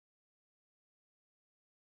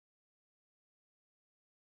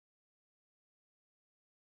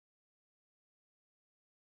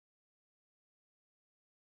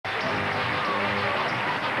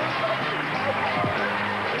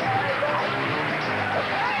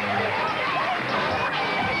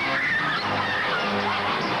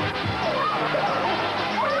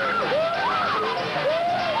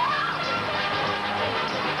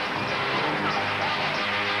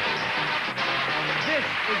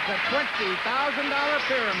It's a $20,000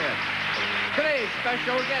 pyramid. Today's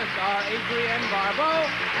special guests are Adrienne Barbeau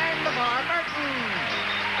and LeVar Burton.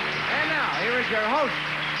 And now, here is your host,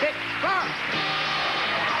 Dick Clark.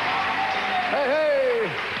 Hey,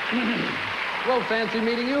 hey! Well, fancy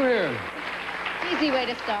meeting you here. Easy way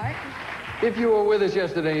to start. If you were with us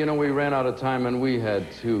yesterday, you know we ran out of time and we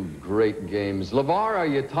had two great games. LeVar, are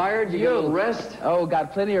you tired? You get a little rest? Oh,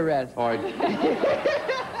 got plenty of rest. All right.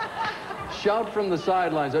 Shout from the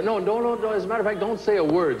sidelines. No, as a matter of fact, don't say a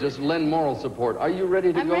word. Just lend moral support. Are you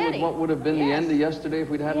ready to I'm go ready. with what would have been the end of yesterday if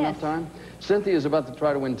we'd had enough time? Cynthia's about to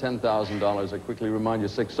try to win $10,000. I quickly remind you,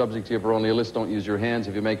 6 subjects here for only a list. Don't use your hands.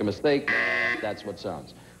 If you make a mistake, that's what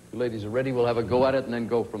sounds. If you ladies are ready, we'll have a go at it and then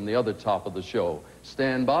go from the other top of the show.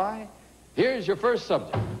 Stand by. Here's your first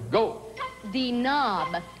subject. Go. The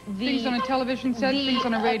knob. Things on a television set, things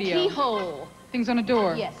on a radio. Keyhole. Things on a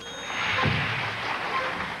door. Yes.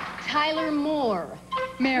 Tyler Moore.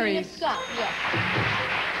 Mary's. Scott, yes.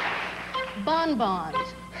 Bonbons.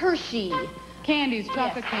 Hershey. Candies,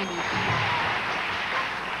 chocolate candies.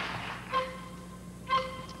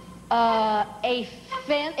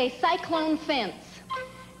 A cyclone fence.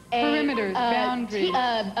 Perimeters, boundaries.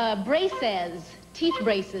 Braces. Teeth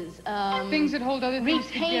braces. Things that hold other things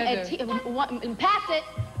together. Pass it.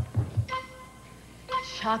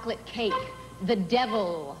 Chocolate cake. The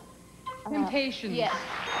devil. Temptations. Yes.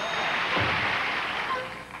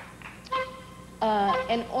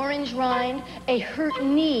 An orange rind. A hurt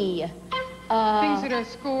knee. Things that are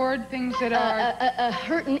scored. Things that are...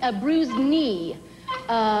 A bruised knee.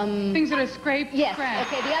 Things that are scraped. Yes.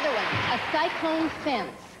 Scratched. Okay, the other one. A cyclone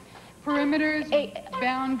fence. Perimeters,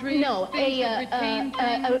 boundaries, No, things that retain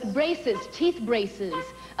things. Braces, teeth braces,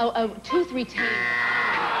 a tooth retainer.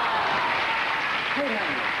 I'm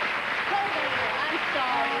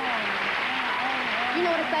sorry. You know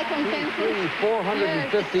what a cyclone fence is?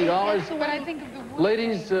 $450. That's what I think of the word.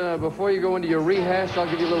 Ladies, before you go into your rehash, I'll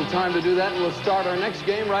give you a little time to do that, and we'll start our next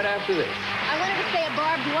game right after this. I wanted to say a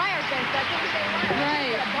barbed wire fence, but I couldn't say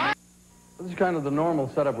wire. Right. This is kind of the normal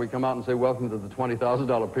setup. We come out and say, welcome to the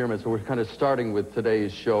 $20,000 pyramid. So we're kind of starting with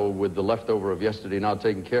today's show with the leftover of yesterday now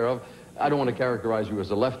taken care of. I don't want to characterize you as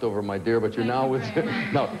a leftover, my dear, but you're now with...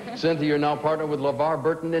 No, Cynthia, you're now partnered with LeVar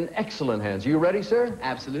Burton in excellent hands. Are you ready, sir?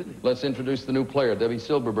 Absolutely. Let's introduce the new player, Debbie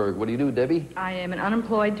Silberberg. What do you do, Debbie? I am an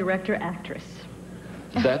unemployed director-actress.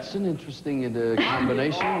 That's an interesting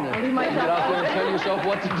combination. You might get out there and tell yourself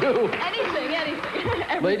what to do. Anything.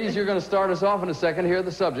 Everything. Ladies, you're going to start us off in a second. Here are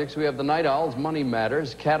the subjects. We have the Night Owls, Money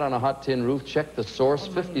Matters, Cat on a Hot Tin Roof, Check the Source,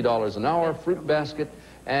 $50 an hour, Fruit Basket,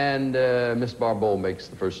 and Miss Barbeau makes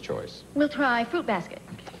the first choice. We'll try fruit basket.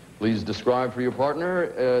 Please describe for your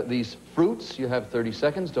partner these fruits. You have 30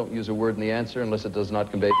 seconds. Don't use a word in the answer unless it does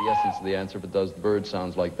not convey the essence of the answer. If it does, the bird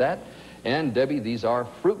sounds like that. And, Debbie, these are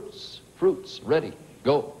fruits. Fruits. Ready.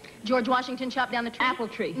 Go. George Washington chopped down the tree. Apple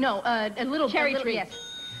tree. No, a little Cherry tree. Yes.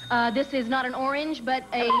 This is not an orange, but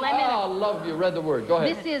a lemon. Oh, love you. Read the word. Go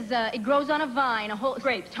ahead. This is, it grows on a vine, a whole...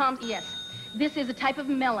 Grapes. Yes. This is a type of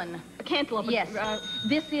melon. A cantaloupe. Yes.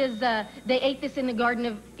 This is, they ate this in the garden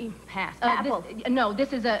of... Pass. Apple.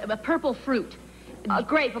 This is a purple fruit. A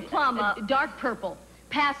grape, a plum, dark purple.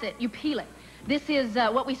 Pass it. You peel it. This is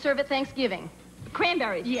what we serve at Thanksgiving.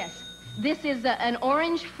 cranberries. Yes. This is an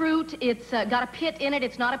orange fruit. It's got a pit in it.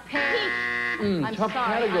 It's not a pear. I'm tough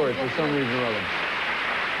sorry. category for some reason or other.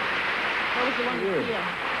 What was the one you peel?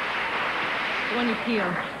 The one you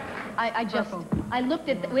peel. I looked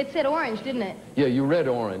at, it said orange, didn't it? Yeah, you read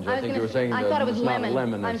orange. I think you were saying I thought it was it's lemon. not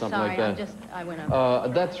lemon or I'm something sorry, like that. I went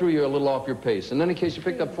up. That threw you a little off your pace. In any case, you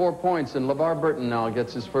picked up 4 points, and LeVar Burton now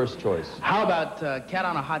gets his first choice. How about cat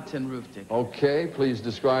on a hot tin roof, Dick? Okay, please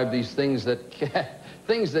describe these things that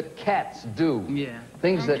cats do. Yeah.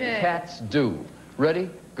 Things that cats do. Ready?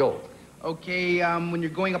 Go. Okay, when you're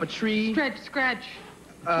going up a tree. Stretch, scratch,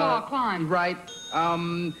 claw, climb. Right.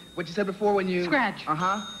 What you said before when you... Scratch.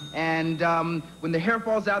 Uh-huh. And when the hair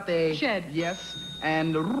falls out, they... Shed. Yes.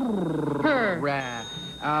 And... Purr.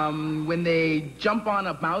 When they jump on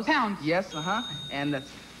a mouse. Pounce. Yes, uh-huh. And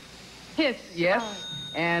that's... Hiss. Yes.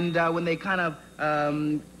 And when they kind of...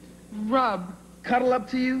 Rub. cuddle up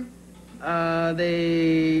to you,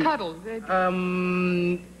 they... Cuddle. They...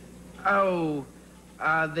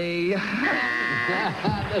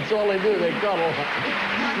 That's all they do. They cuddle.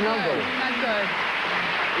 Snuggle. Not good.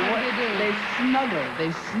 What do you do? They snuggle.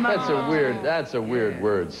 They snuggle. That's a weird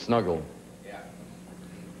word, snuggle. Yeah.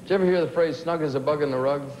 Did you ever hear the phrase, snug as a bug in the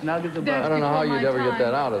rug? Snug as a bug. I don't know how you'd ever get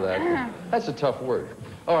that out of that. Uh-huh. That's a tough word.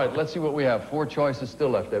 All right, let's see what we have. 4 choices still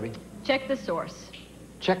left, Debbie. Check the source.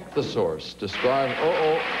 Check the source. Describe... You're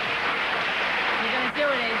going to do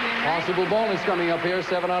it, Adrian. Possible bonus coming up here,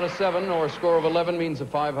 7 out of 7, or a score of 11 means a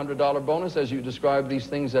 $500 bonus as you describe these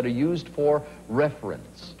things that are used for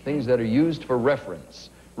reference. Things that are used for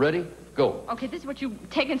reference. Ready? Go. Okay, this is what you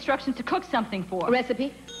take instructions to cook something for.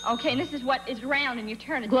 Recipe. Okay, and this is what is round and you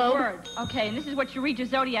turn it. Globe. Word. Okay, and this is what you read your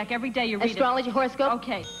zodiac every day. You read Astrology, horoscope.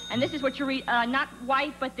 Okay, and this is what you read. Not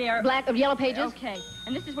white, but they're Black or yellow pages. Okay,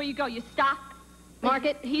 and this is where you go. You stock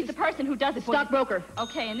Market. He's the person who does it for you. Stockbroker.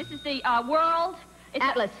 Okay, and this is the world. It's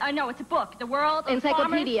Atlas. No, it's a book. The world.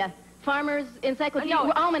 Encyclopedia. Farmers Encyclopedia.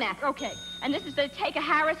 No. Almanac. Okay, and this is the take a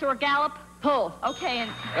Harris or a Gallup. Poll. Okay, and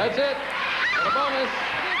That's it. Got a bonus.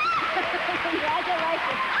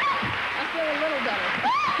 Congratulations. I feel a little better.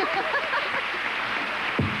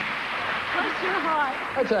 bless your heart.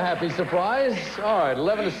 That's a happy surprise. All right,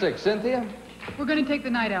 11 to 6. Cynthia? We're going to take the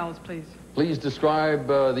night owls, please. Please describe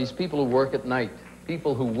these people who work at night.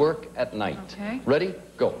 People who work at night. Okay. Ready?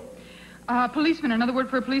 Go. Policeman. Another word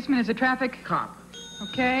for a policeman is a traffic Cop.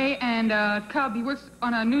 Okay, and Cub, he works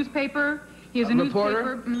on a newspaper. He has a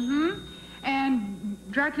reporter? newspaper. Mm-hmm. And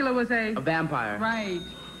Dracula was a vampire. Right.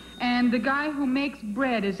 And the guy who makes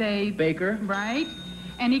bread is a Baker. Right.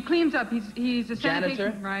 And he cleans up. He's a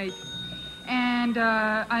Janitor. Right. And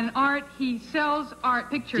on art, he sells art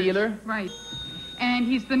pictures. Dealer. Right. And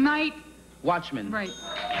he's the night. Watchman. Right.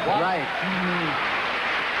 Right.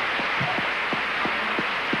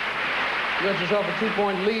 You got yourself a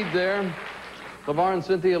 2-point lead there. LeVar and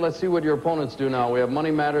Cynthia, let's see what your opponents do now. We have Money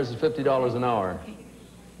Matters at $50 an hour.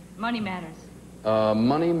 Money matters.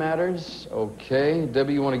 Money Matters, okay.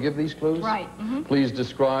 Debbie, you want to give these clues? Right. Mm-hmm. Please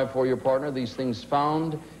describe for your partner these things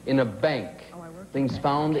found in a bank. Oh, I worked Things in a bank.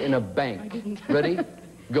 found in a bank. Ready?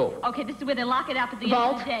 Go. Okay, this is where they lock it up at the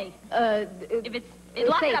Vault. end of the day. If it's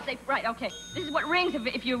lock safe. it up, right? Okay. This is what rings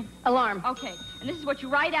if you. Alarm. Okay, and this is what you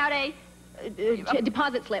write out a.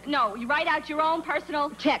 Deposit slip. No, you write out your own personal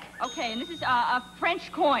Check. Okay, and this is a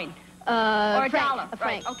French coin. Or a franc, dollar. a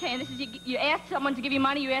franc. Right. Okay, and this is you ask someone to give you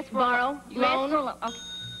money. You ask for Borrow, You loan. ask for a loan. Okay.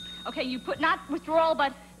 Okay, you put not withdrawal,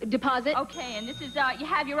 but Deposit. okay, and this is you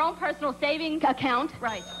have your own personal savings Account.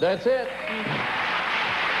 Right. That's it.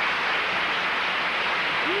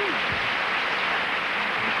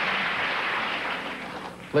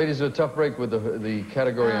 Ladies, a tough break with the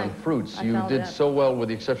category on fruits. I You found did that. so well with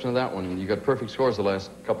the exception of that one. You got perfect scores the last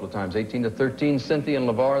couple of times. 18 to 13. Cynthia and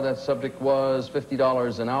LeVar, that subject was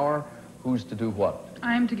 $50 an hour. Who's to do what?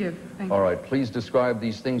 I am to give. Thank you. All right, please describe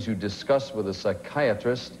these things you discuss with a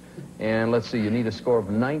psychiatrist. And let's see, you need a score of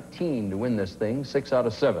 19 to win this thing, 6 out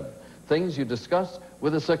of 7. Things you discuss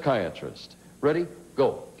with a psychiatrist. Ready?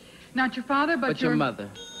 Go. Not your father, but your mother.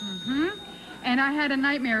 Mm-hmm. And I had a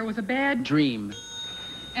nightmare. It was a bad. Dream.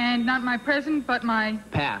 And not my present, but my.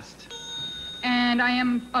 Past. And I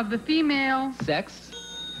am of the female. Sex.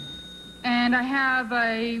 And I have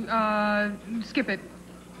a. Skip it.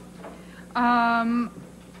 I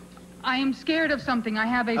am scared of something. I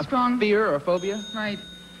have a strong. Fear or phobia. Right.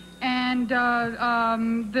 And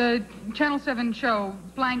the Channel 7 show,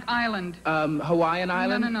 Blank Island. Hawaiian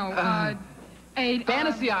Island. No. A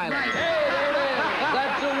Fantasy Island. Right. Hey, there it is.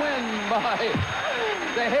 That's a win by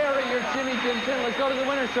the hair of your chinny chin chin. Let's go to the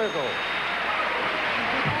winner's circle.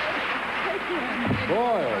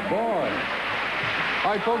 Boy, oh boy.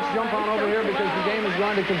 All right, folks, jump on over here because the game is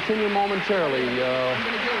going to continue momentarily.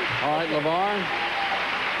 All right, LeVar.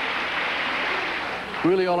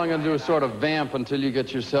 Really, all I'm going to do is sort of vamp until you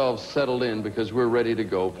get yourselves settled in because we're ready to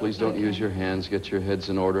go. Please don't use your hands. Get your heads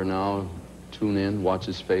in order now. Tune in. Watch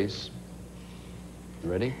his face.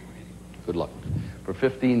 Ready? Good luck. For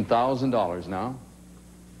 $15,000 now.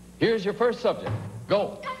 Here's your first subject.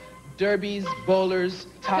 Go. Derbies, bowlers,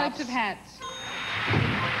 tops. Types of hats.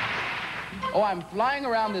 Oh, I'm flying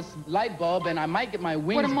around this light bulb and I might get my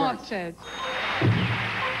wings What a burnt. moth says.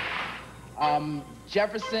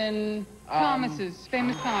 Jefferson. Thomas's,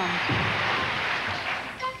 famous Toms.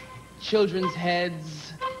 Children's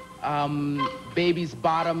heads. Babies'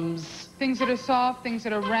 bottoms. Things that are soft, things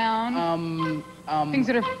that are round, things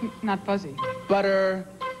that are not fuzzy. Butter.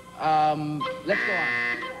 Let's go on.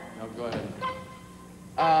 No, go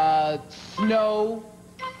ahead. Snow.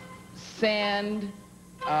 Sand.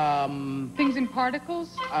 Things in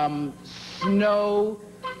particles, Snow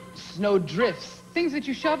drifts. things that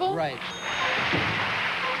you shovel. Right.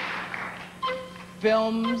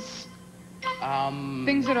 Films.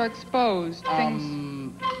 Things that are exposed.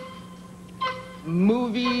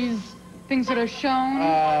 Movies. Things that are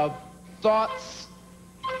shown. Thoughts.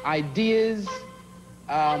 Ideas.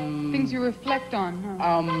 Things you reflect on.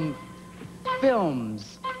 Huh?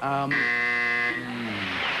 Films.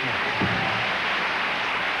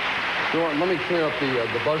 So, let me clear up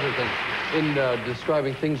the buzzer thing. In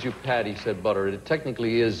describing things you pat, he said butter. It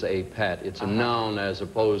technically is a pat. It's a noun as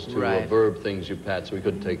opposed to a verb, things you pat, so we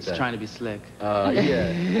couldn't take that. Just trying to be slick.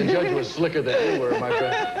 Yeah, the judge was slicker than you were, my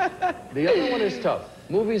friend. The other one is tough.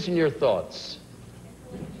 Movies and your thoughts.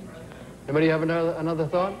 Anybody have another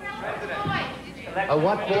thought? A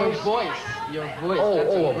what voice? Your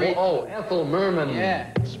voice. Oh, Ethel Merman's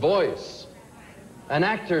Yeah. voice. An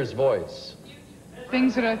actor's voice.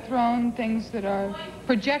 Things that are thrown, things that are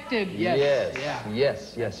projected. Yes.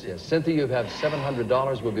 Yes. Cynthia, you have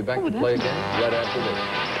 $700. We'll be back to play again right after this.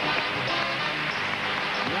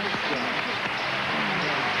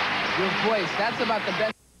 Your voice. That's about the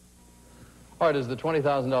best. All right, as the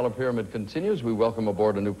 $20,000 pyramid continues, we welcome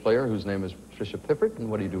aboard a new player whose name is Patricia Pippert. And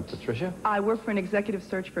what do you do, Patricia? I work for an executive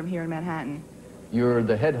search firm here in Manhattan. You're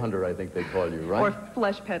the headhunter, I think they call you, right? Or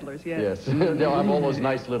flesh peddlers, yes. Yes. No, I have all those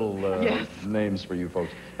nice little names for you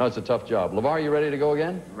folks. No, it's a tough job. LeVar, you ready to go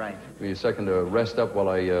again? Right. Give me a second to rest up while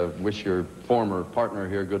I wish your former partner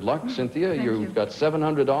here good luck. Cynthia, you've got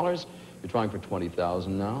 $700. You're trying for $20,000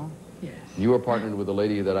 now. Yes. You are partnered with a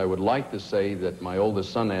lady that I would like to say that my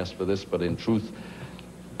oldest son asked for this, but in truth,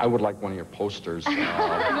 I would like one of your posters.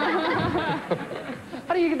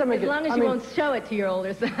 How do you get to make As long as you won't show it to your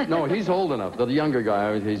older son. No, he's old enough. The younger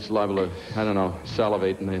guy, he's liable to, I don't know,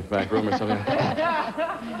 salivate in the back room or something.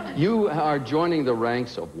 You are joining the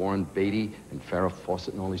ranks of Warren Beatty and Farrah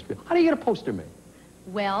Fawcett and all these people. How do you get a poster made?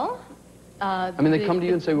 Well, I mean, they come to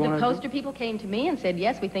you and say, we want the to... poster people came to me and said,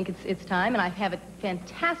 yes, we think it's time. And I have a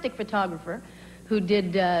fantastic photographer who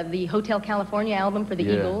did the Hotel California album for the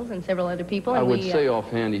Eagles and several other people. I and would say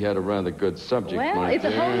offhand he had a rather good subject. Well, it's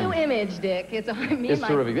a whole new image, Dick. It's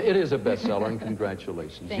terrific. It is a bestseller, and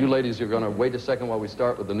congratulations. You ladies are going to wait a second while we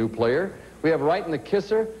start with the new player. We have right in the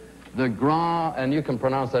kisser, the grand, and you can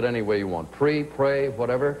pronounce that any way you want. Pre, pray,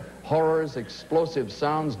 whatever. Horrors, explosive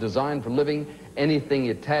sounds designed for living, anything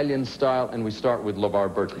Italian style, and we start with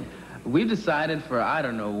LeVar Burton. We've decided for, I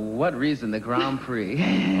don't know what reason, the Grand Prix.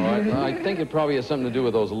 I think it probably has something to do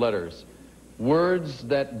with those letters. Words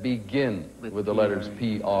that begin with the letters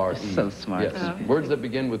P-R-E. So smart. Yes, words that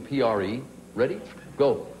begin with P-R-E. Ready?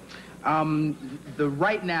 Go. The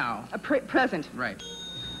right now. Present. Right.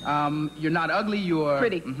 You're not ugly, you're...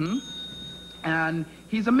 Pretty. Mm-hmm. And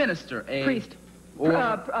he's a minister, a... Priest. Or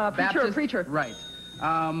Preacher. Preacher. Right.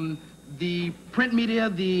 The print media,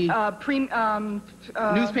 the...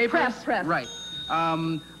 newspapers. Press. Right.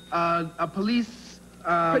 A police...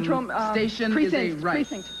 Patrol, station precinct, is a... Right.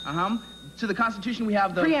 Precinct. To the Constitution, we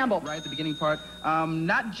have the... Preamble. Right, the beginning part.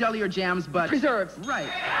 Not jelly or jams, but... Preserves. Right.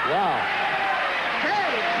 Wow.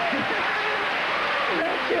 Hey!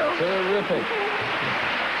 Thank you. Terrific.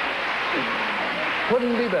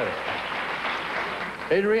 Couldn't be better.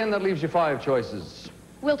 Adrian, that leaves you 5 choices.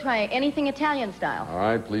 We'll try anything Italian style. All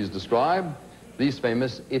right, please describe these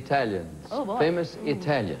famous Italians. Oh, boy. Famous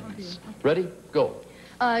Italians. Ready? Go.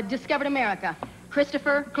 Discovered America.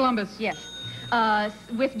 Christopher Columbus. Yes.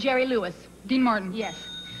 With Jerry Lewis. Dean Martin. Yes.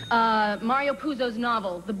 Mario Puzo's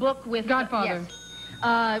novel, the book with... Godfather.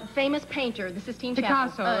 Yes. Famous painter, the Sistine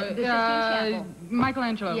Chapel. Picasso. The Sistine Chapel.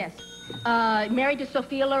 Michelangelo. Yes. Married to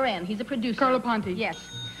Sophia Loren. He's a producer. Carlo Ponti. Yes.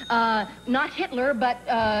 Not Hitler, but...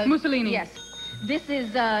 Mussolini. Yes. This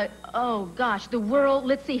is, oh gosh, the world,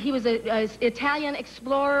 let's see, he was a Italian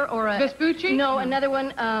explorer or a... Vespucci? No, another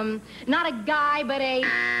one, not a guy, but a...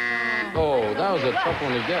 Oh, that was a tough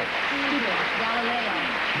one to get. Galileo.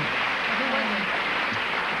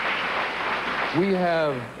 We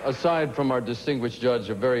have, aside from our distinguished judge,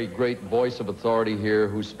 a very great voice of authority here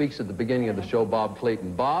who speaks at the beginning of the show, Bob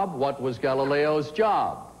Clayton. Bob, what was Galileo's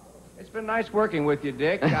job? It's been nice working with you,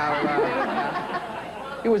 Dick.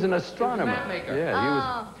 He was an astronomer. He was a map maker.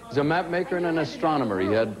 Yeah, he was a map maker and an astronomer.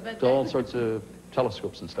 He had all sorts of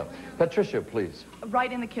telescopes and stuff. Patricia, please.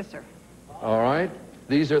 Right in the kisser. All right.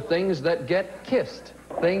 These are things that get kissed.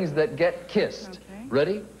 Things that get kissed. Okay.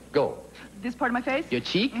 Ready? Go. This part of my face? Your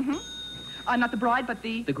cheek? Not the bride, but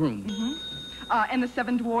the... The groom. And the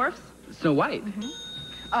 7 dwarfs. Snow White.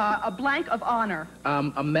 A blank of honor.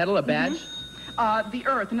 A medal, a badge. The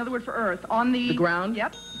earth, another word for earth. On the... The ground?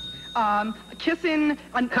 Yep. Kissing...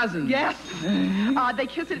 Cousins. Yes. They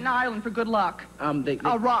kiss it in Ireland for good luck. They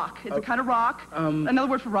A rock. It's a kind of rock. Another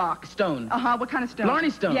word for rock. Stone. What kind of stone? Blarney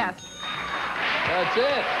Stone. Yes. That's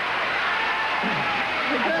it.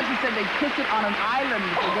 The judge said they kiss it on an island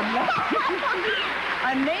for good luck.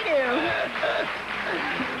 A native.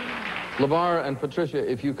 LeVar and Patricia,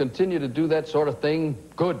 if you continue to do that sort of thing,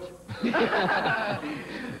 good.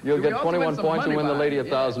 You'll get 21 points and win the lady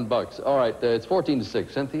 $1,000. All right, it's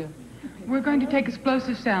 14-6. Cynthia? We're going to take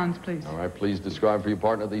explosive sounds, please. All right, please describe for your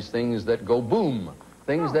partner these things that go boom.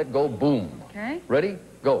 Things that go boom. Okay. Ready?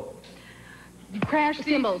 Go. You crash the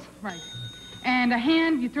Symbols. Right. And a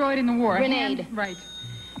hand, you throw it in the war. Grenade. A hand, right.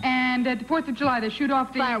 And at the 4th of July, they shoot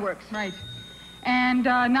off the... Fireworks. Right. And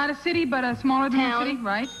not a city, but a smaller than Town. a city.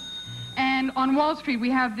 Right. And on Wall Street, we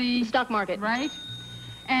have the... Stock market. Right.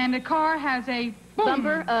 And a car has a... Boom,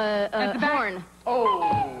 Bumper, at the back. horn.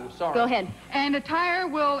 Oh, sorry. Go ahead. And a tire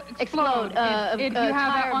will explode. Explode. If you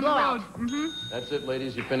have tire it on blowout. the road. Mm-hmm. That's it,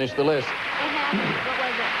 ladies. You finished the list. What happened? What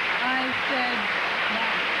was it? I said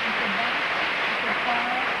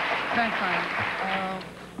backfire.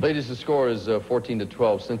 Ladies, the score is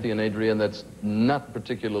 14-12. Cynthia and Adrian, that's not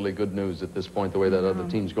particularly good news at this point, the way that other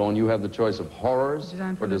team's going. You have the choice of horrors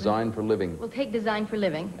or design for living. We'll take design for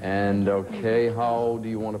living. And, okay, how do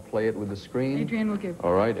you want to play it with the screen? Adrian will give.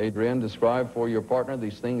 All right, Adrian, describe for your partner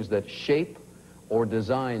these things that shape or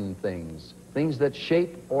design things. Things that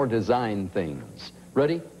shape or design things.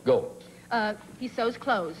 Ready? Go. He sews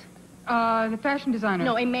clothes. The fashion designer.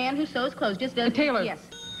 No, a man who sews clothes just does... A tailor. Yes.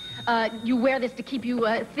 You wear this to keep you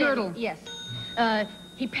thin. Girdle. Yes.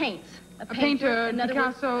 He paints. A painter,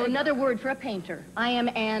 Picasso. Another word for a painter. I am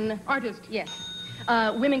an... Artist. Yes.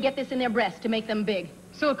 Women get this in their breasts to make them big.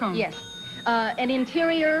 Silicone. Yes. An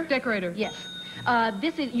interior... Decorator. Yes.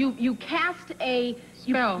 This is... You cast a...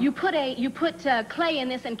 Spell. You put clay in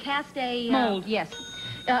this and cast a... Mold. Yes.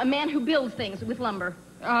 A man who builds things with lumber.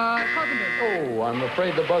 Carpenter. Oh, I'm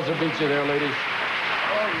afraid the buzzer beat you there, ladies.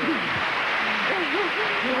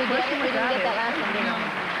 We didn't get that last one, did we?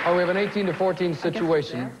 Oh, we have an 18-14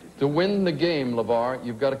 situation. To win the game, LeVar,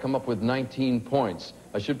 you've got to come up with 19 points.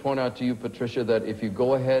 I should point out to you, Patricia, that if you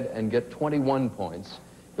go ahead and get 21 points,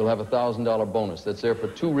 you'll have a $1,000 bonus. That's there for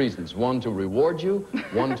two reasons. One, to reward you.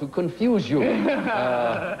 One, to confuse you.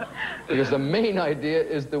 Because the main idea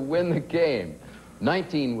is to win the game.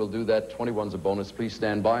 19 will do that. 21's a bonus. Please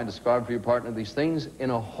stand by and describe for your partner these things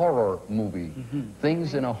in a horror movie.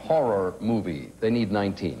 Things in a horror movie. They need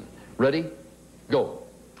 19. Ready? Go.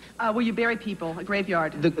 Where you bury people, a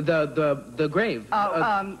graveyard. The grave.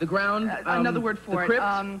 The ground. Another word for the it.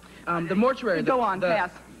 crypt, the mortuary. Go on,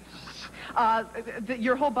 pass.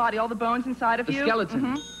 Your whole body, all the bones inside of The you.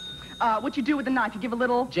 skeleton. What you do with a knife, you give a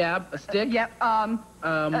little... Jab, a stick. Yep.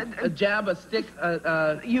 A jab, a stick.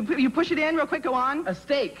 You push it in real quick, go on. A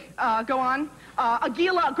steak. Go on. A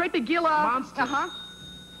gila, a great big gila. Monster.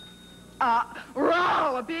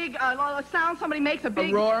 Roar, a big sound somebody makes, a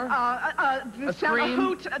big... A roar. A scream. A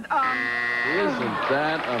hoot. Isn't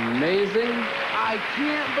that amazing? I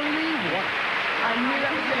can't believe it. I knew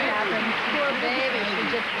that was going to happen. Poor baby,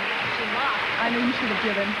 she lost. I knew you should have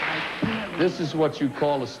given. This is what you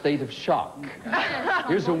call a state of shock.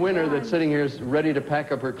 Here's a winner that's sitting here ready to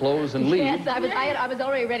pack up her clothes and leave. Yes, I was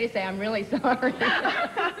already ready to say, I'm really sorry.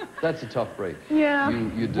 That's a tough break. Yeah.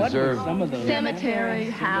 You deserve... Cemetery,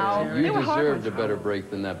 how? You deserved a better break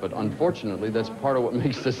than that, but unfortunately, that's part of what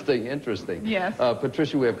makes this thing interesting. Yes.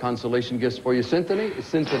 Patricia, we have consolation gifts for you. Cynthia,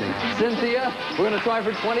 we're going to try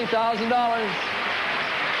for $20,000.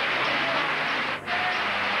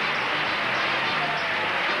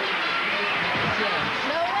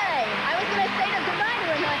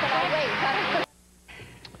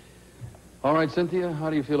 All right, Cynthia, how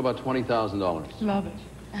do you feel about $20,000? Love it.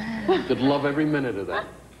 Could love every minute of that.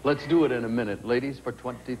 Let's do it in a minute. Ladies, for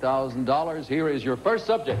 $20,000, here is your first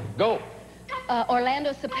subject. Go.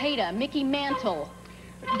 Orlando Cepeda, Mickey Mantle.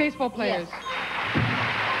 Baseball players. Yes.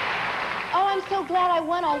 Oh, I'm so glad I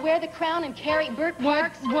won. I'll wear the crown and carry Burt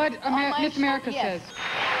Parks. What on my Miss America yes. says.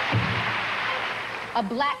 A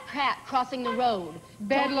black cat crossing the road.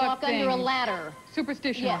 Bad Don't luck walk under a things. ladder.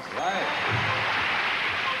 Superstition. Yes. Right.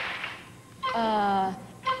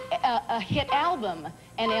 A hit album,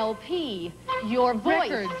 an LP, your voice.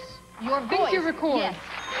 Records. Your voice. Things you record. Yes.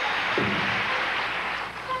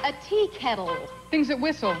 A tea kettle. Things that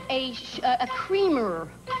whistle. A creamer.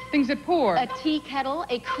 Things that pour. A tea kettle,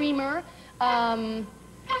 a creamer, a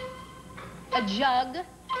jug.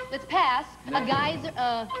 Let's pass. A geyser.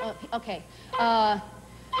 Okay.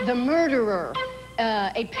 The murderer.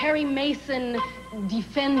 A Perry Mason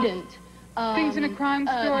defendant. Things in a crime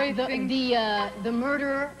story. The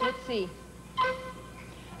murderer. Let's see.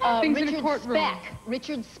 Things Richard in a courtroom. Speck.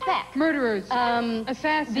 Richard Speck. Murderers.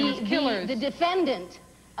 Assassins. Killers. The defendant.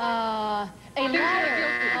 A liar.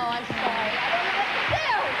 Oh, I'm sorry. I don't know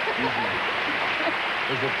what to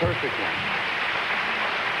do. Is a perfect one.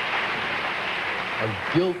 A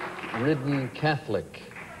guilt-ridden Catholic.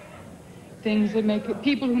 Things that make it,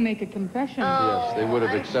 people who make a confession. Yes, they would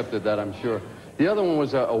have accepted that, I'm sure. The other one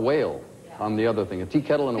was a whale on the other thing. A tea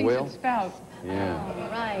kettle and a Things whale. that spout. Yeah. Oh,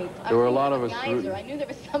 right. There were a lot of us. Geyser. I knew there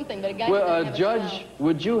was something, but a geyser. Well, Judge,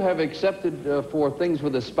 would you have accepted for things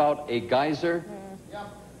with a spout a geyser?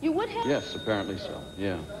 You would have? Yes, apparently so.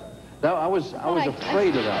 Yeah. That, I was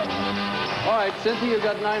afraid of that one. All right, Cynthia, you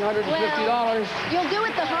got $950. Well, you'll do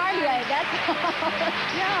it the hard way, that's all.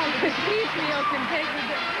 Yeah, because piecemeal can take the,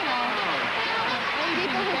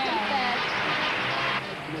 People who think that.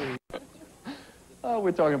 Oh,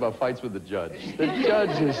 we're talking about fights with the judge. The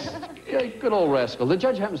judge is a good old rascal. The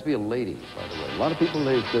judge happens to be a lady, by the way. A lot of people,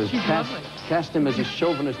 they cast him as a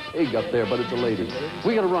chauvinist pig up there, but it's a lady.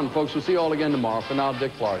 We got to run, folks. We'll see you all again tomorrow. For now,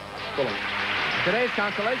 Dick Clark. So long. Today's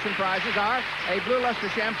consolation prizes are a Blue Luster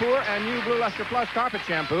shampoo and new Blue Luster Plus carpet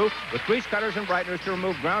shampoo with grease cutters and brighteners to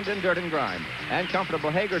remove ground-in dirt and grime. And comfortable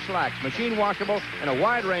Hager slacks, machine washable in a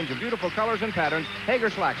wide range of beautiful colors and patterns. Hager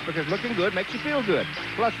slacks, because looking good makes you feel good.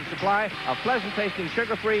 Plus a supply of pleasant-tasting,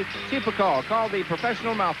 sugar-free Cepacol, called the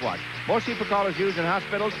Professional Mouthwash. More Cepacol is used in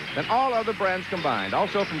hospitals than all other brands combined.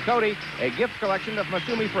 Also from Coty, a gift collection of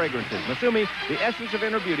Masumi fragrances. Masumi, the essence of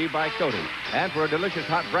inner beauty by Coty. And for a delicious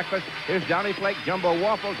hot breakfast, here's Downy Flake Jumbo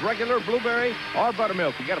Waffles, regular, blueberry, or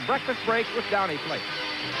buttermilk. You get a breakfast break with Downy Flake.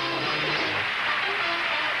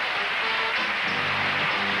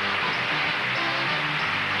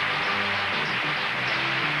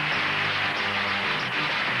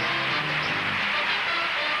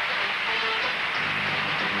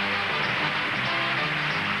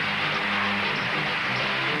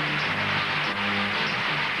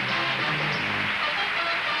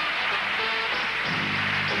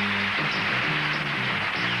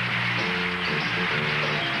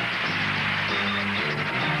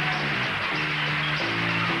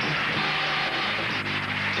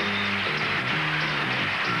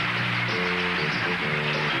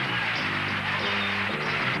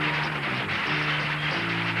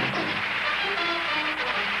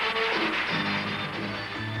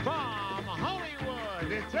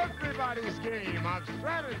 It's everybody's game of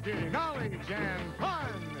strategy, knowledge, and fun.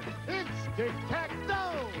 It's Tic Tac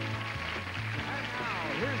Dough. And now,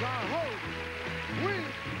 here's our host, Wink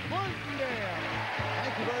Martindale.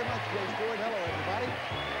 Thank you very much, Joe Stewart. Hello, everybody.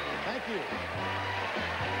 Thank you.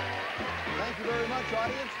 Thank you very much,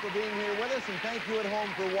 audience, for being here with us, and thank you at home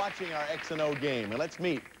for watching our X and O game. And let's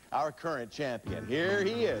meet our current champion. Here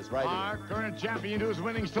he is, right here. Our current champion, whose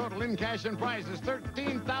winnings total in cash and prizes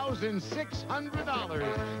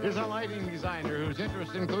 $13,600, is a lighting designer whose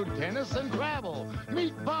interests include tennis and travel.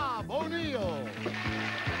 Meet Bob O'Neill.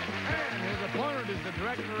 And his opponent is the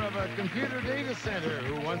director of a computer data center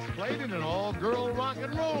who once played in an all-girl rock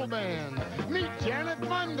and roll band. Meet Janet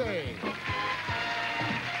Monday.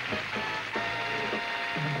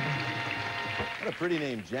 What a pretty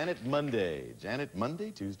name, Janet Monday. Janet Monday,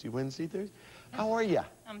 Tuesday, Wednesday, Thursday. How are you?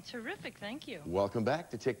 I'm terrific, thank you. Welcome back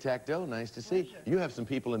to Tic Tac Dough. Nice to see. You have some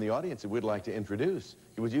people in the audience that we'd like to introduce.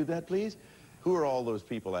 Would you do that, please? Who are all those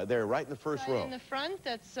people out there, right in the first row? In the front,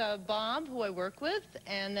 that's Bob, who I work with,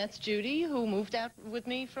 and that's Judy, who moved out with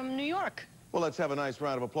me from New York. Well, let's have a nice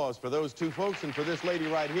round of applause for those two folks and for this lady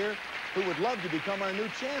right here who would love to become our new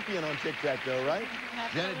champion on Tic Tac Dough, right?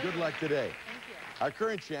 Absolutely. Janet, good luck today. Our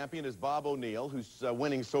current champion is Bob O'Neill, who's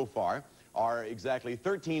winning so far are exactly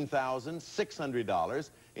 $13,600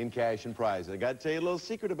 in cash and prizes. I got to tell you a little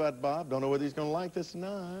secret about Bob. Don't know whether he's going to like this or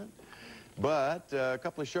not. But a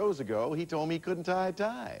couple of shows ago, he told me he couldn't tie a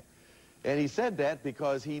tie. And he said that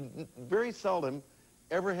because he very seldom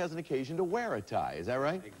ever has an occasion to wear a tie. Is that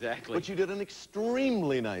right? Exactly. But you did an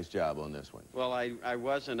extremely nice job on this one. Well, I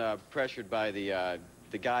wasn't pressured by the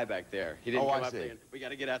guy back there. He didn't come up there. We got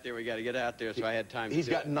to get out there. We got to get out there. So I had time. He's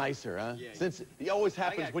gotten nicer, huh? Yeah. Since it always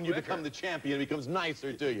happens when you become the champion, it becomes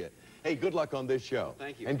nicer to you. Hey, good luck on this show.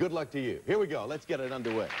 Thank you. And good luck to you. Here we go. Let's get it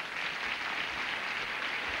underway.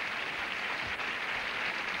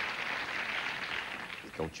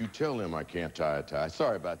 Don't you tell him I can't tie a tie.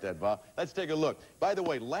 Sorry about that, Bob. Let's take a look. By the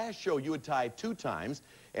way, last show you had tied 2 times,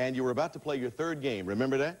 and you were about to play your 3rd game.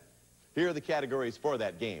 Remember that? Here are the categories for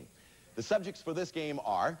that game. The subjects for this game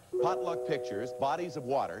are potluck pictures, bodies of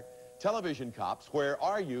water, television cops, where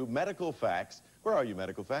are you, medical facts, where are you,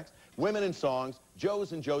 medical facts, women in songs,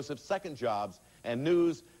 Joes and Josephs, second jobs, and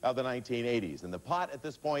news of the 1980s. And the pot at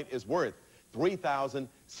this point is worth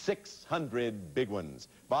 3,600 big ones.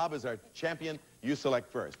 Bob is our champion. You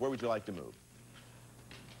select first. Where would you like to move?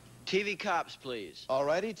 TV Cops, please. All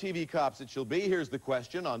righty, TV Cops it shall be. Here's the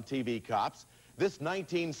question on TV Cops. This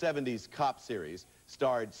 1970s cop series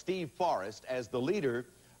starred Steve Forrest as the leader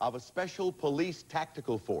of a special police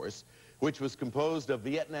tactical force which was composed of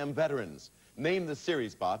Vietnam veterans. Name the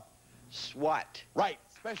series, Bob. SWAT. Right.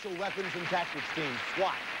 Special Weapons and Tactics Team,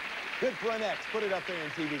 SWAT. Good for an X. Put it up there in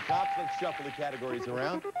TV Cops. Let's shuffle the categories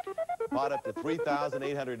around. Pot up to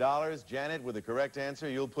 $3,800. Janet, with the correct answer,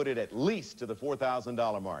 you'll put it at least to the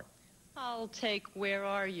 $4,000 mark. I'll take Where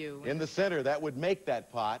Are You? In the center, that would make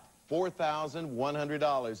that pot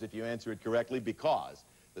 $4,100 if you answer it correctly, because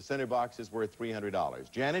the center box is worth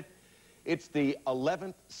 $300. Janet, it's the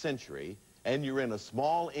 11th century, and you're in a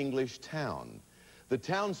small English town. The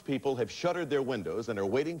townspeople have shuttered their windows and are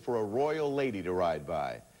waiting for a royal lady to ride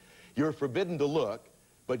by. You're forbidden to look,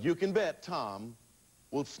 but you can bet Tom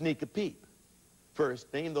will sneak a peep.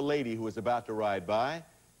 First, name the lady who is about to ride by.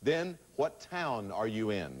 Then, what town are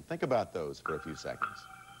you in? Think about those for a few seconds.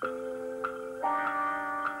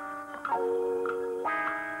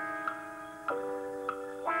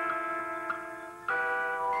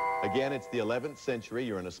 Again, it's the 11th century.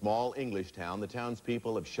 You're in a small English town. The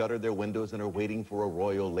townspeople have shuttered their windows and are waiting for a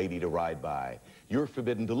royal lady to ride by. You're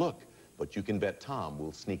forbidden to look, but you can bet Tom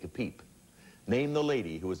will sneak a peep. Name the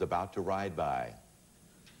lady who is about to ride by.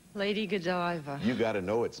 Lady Godiva. You got to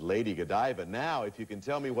know it's Lady Godiva. Now, if you can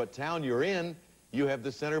tell me what town you're in, you have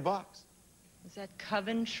the center box. Is that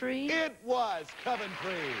Coventry? It was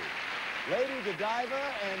Coventry. Lady Godiva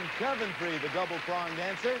and Coventry, the double-pronged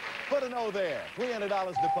answer. Put an O there. $300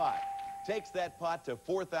 the pot. Takes that pot to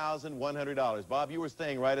 $4,100. Bob, you were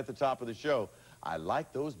staying right at the top of the show. I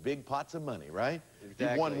like those big pots of money, right? Exactly.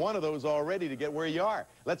 You've won one of those already to get where you are.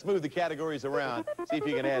 Let's move the categories around. See if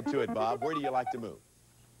you can add to it, Bob. Where do you like to move?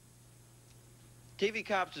 TV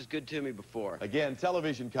Cops was good to me before. Again,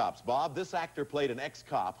 television cops. Bob, this actor played an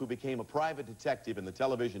ex-cop who became a private detective in the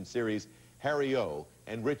television series Harry O.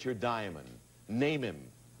 and Richard Diamond. Name him.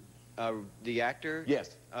 The actor?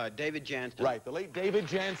 Yes. David Jansen. Right, the late David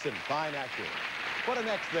Jansen. Fine actor. Put an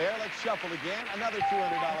X there. Let's shuffle again. Another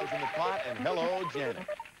 $200 in the pot, and hello, Janet.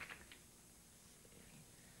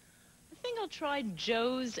 I think I'll try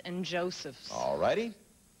Joe's and Joseph's. All righty.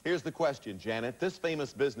 Here's the question, Janet. This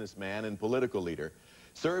famous businessman and political leader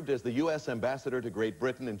served as the U.S. ambassador to Great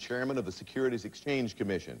Britain and chairman of the Securities Exchange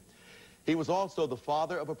Commission. He was also the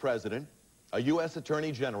father of a president, a U.S.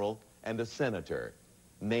 attorney general, and a senator.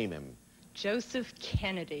 Name him. Joseph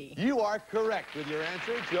Kennedy. You are correct with your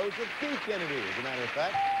answer. Joseph P. Kennedy, as a matter of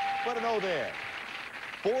fact. Put an O there.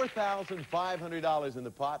 $4,500 in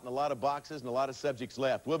the pot and a lot of boxes and a lot of subjects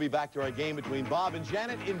left. We'll be back to our game between Bob and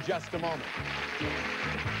Janet in just a moment.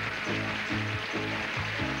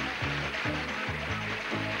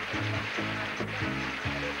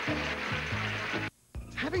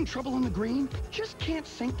 Having trouble on the green? Just can't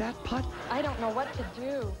sink that putt? I don't know what to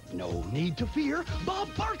do. No need to fear. Bob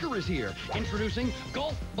Barker is here. Introducing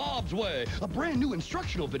Golf Bob's Way, a brand new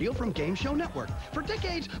instructional video from Game Show Network. For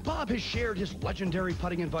decades, Bob has shared his legendary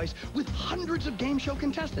putting advice with hundreds of game show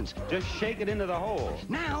contestants. Just shake it into the hole.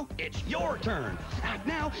 Now, it's your turn. Act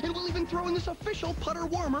now, and we'll even throw in this official putter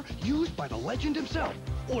warmer used by the legend himself.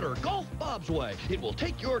 Order Golf Bob's Way. It will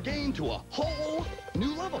take your game to a whole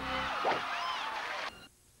new level.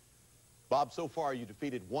 Bob, so far you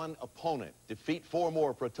defeated one opponent. Defeat four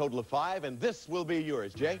more for a total of 5, and this will be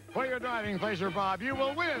yours. Jay? For your driving pleasure, Bob, you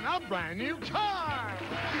will win a brand new car.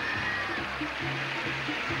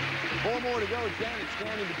 4 more to go. Janet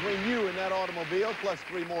standing between you and that automobile, plus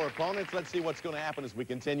 3 more opponents. Let's see what's going to happen as we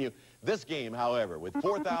continue this game, however, with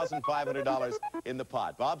 $4,500 in the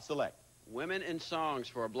pot. Bob, select. Women in songs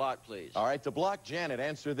for a block, please. All right, to block Janet,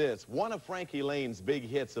 answer this. One of Frankie Lane's big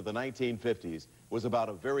hits of the 1950s was about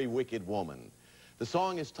a very wicked woman. The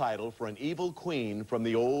song is titled For an Evil Queen from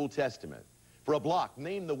the Old Testament. For a block,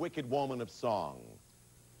 name the wicked woman of song.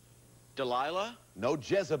 Delilah? No,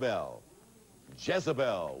 Jezebel.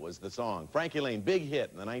 Jezebel was the song. Frankie Lane, big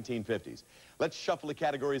hit in the 1950s. Let's shuffle the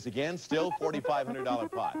categories again. Still $4,500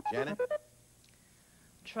 pot. Janet?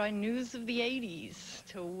 Try News of the 80s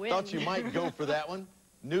to win. Thought you might go for that one.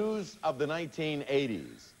 News of the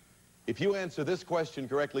 1980s. If you answer this question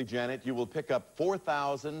correctly, Janet, you will pick up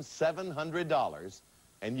 $4,700,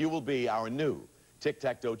 and you will be our new Tic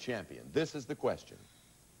Tac Dough champion. This is the question.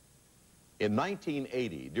 In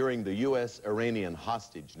 1980, during the U.S.-Iranian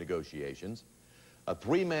hostage negotiations, a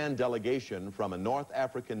 3-man delegation from a North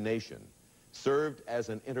African nation served as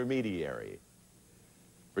an intermediary.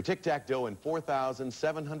 For Tic Tac Dough and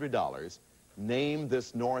 $4,700, name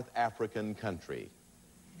this North African country.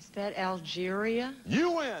 Is that Algeria?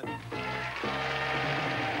 You win!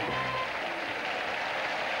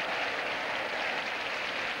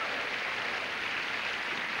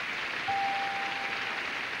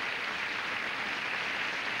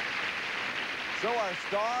 So our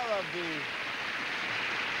star of the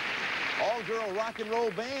all-girl rock and roll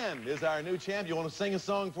band is our new champ. You want to sing a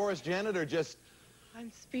song for us, Janet, or just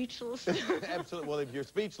I'm speechless. Absolutely. Well, if you're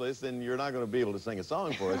speechless, then you're not going to be able to sing a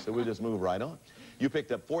song for us, so we'll just move right on. You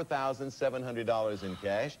picked up $4,700 in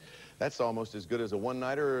cash. That's almost as good as a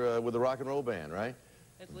one-nighter with a rock and roll band, right?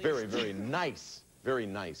 At least. Very, very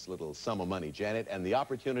nice little sum of money, Janet, and the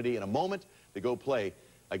opportunity in a moment to go play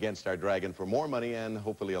against our dragon for more money and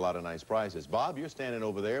hopefully a lot of nice prizes. Bob, you're standing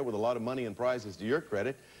over there with a lot of money and prizes to your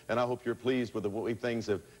credit, and I hope you're pleased with the way things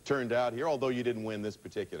have turned out here, although you didn't win this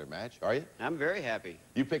particular match, are you? I'm very happy.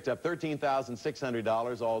 You picked up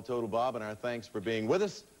 $13,600 all total, Bob, and our thanks for being with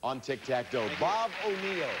us on Tic Tac Dough. Bob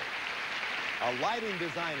O'Neill, a lighting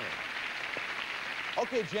designer.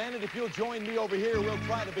 Okay, Janet, if you'll join me over here, we'll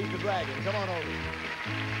try to beat the dragon. Come on over.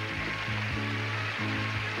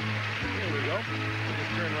 Here we go.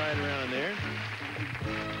 Just turn right around there.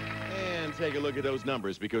 And take a look at those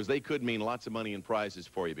numbers, because they could mean lots of money and prizes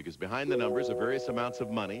for you, because behind the numbers are various amounts of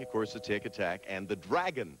money, of course, the tick, attack, and the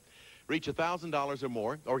dragon. Reach $1,000 or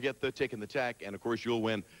more, or get the tick and the tack, and of course you'll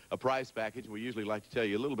win a prize package. We usually like to tell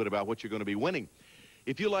you a little bit about what you're going to be winning.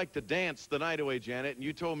 If you like to dance the night away, Janet, and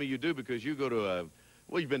you told me you do because you go to a,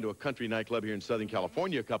 well, you've been to a country nightclub here in Southern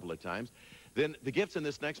California a couple of times, then the gifts in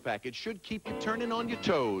this next package should keep you turning on your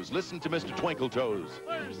toes. Listen to Mr. Twinkle Toes.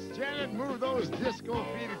 First, Janet, move those disco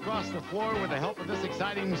feet across the floor with the help of this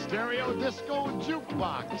exciting stereo disco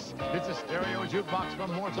jukebox. It's a stereo jukebox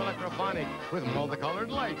from Morse Electrophonic with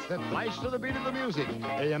multicolored lights that flash to the beat of the music.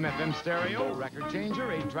 AM/FM stereo, record changer,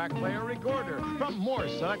 8-track player, recorder from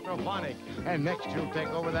Morse Electrophonic. And next, you'll take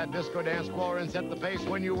over that disco dance floor and set the pace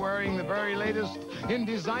when you're wearing the very latest in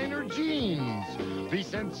designer jeans. Be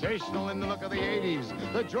sensational in the look of the 80s.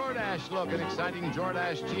 The Jordache look, and exciting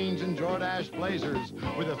Jordache jeans and Jordache blazers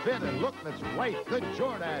with a fit and look that's right, the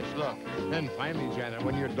Jordache look. Then finally, Janet,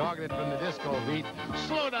 when you're dogging it from the disco beat,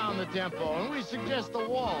 slow down the tempo, and we suggest the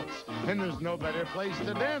waltz. And there's no better place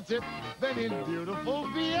to dance it than in beautiful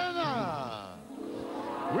Vienna.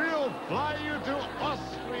 We'll fly you to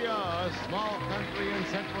Austria, a small country in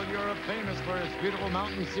Central Europe famous for its beautiful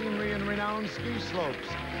mountain scenery and renowned ski slopes.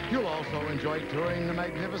 You'll also enjoy touring the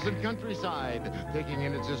magnificent countryside, taking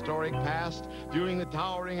in its historic past, viewing the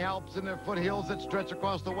towering Alps and their foothills that stretch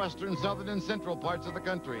across the western, southern, and central parts of the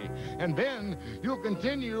country. And then you'll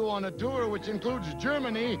continue on a tour which includes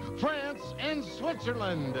Germany, France, and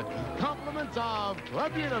Switzerland. Compliments of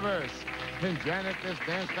Club Universe. And Janet, this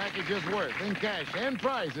dance package is worth, in cash and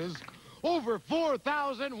prizes, over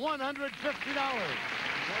 $4,150.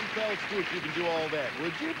 One fell swoop, you can do all that.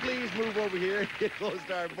 Would you please move over here and get close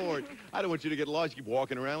to our board? I don't want you to get lost. You keep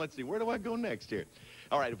walking around. Let's see, where do I go next here?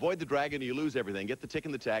 All right, avoid the dragon, you lose everything. Get the tick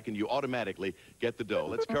and the tack, and you automatically get the dough.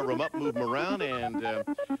 Let's cover them up, move them around, and are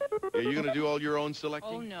you going to do all your own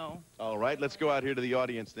selecting? Oh, no. All right, let's go out here to the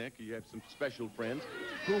audience, Nick. You have some special friends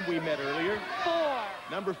whom we met earlier. 4.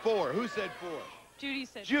 Number 4. Who said 4? Judy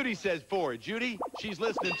said Judy says 4. Judy, she's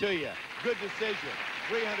listening to you. Good decision.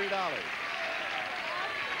 $300.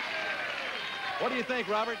 What do you think,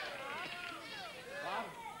 Robert?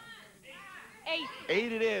 8.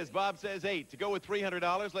 8 it is. Bob says 8. To go with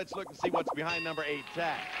 $300, let's look and see what's behind number 8,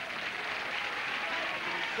 tack.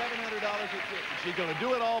 $700 she's going to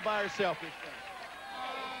do it all by herself this time.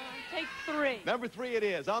 Take 3. Number 3 it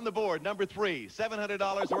is. On the board, number 3.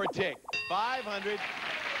 $700 or a tick. 500.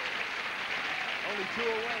 Only 2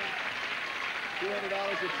 away.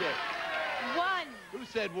 $200 a tick. 1. Who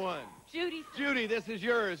said 1? Judy. Judy, this is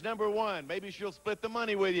yours, number 1. Maybe she'll split the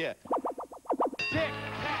money with you. Tick, tack,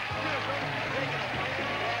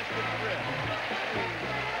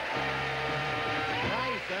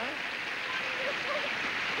 nice, huh?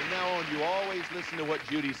 From now on, you always listen to what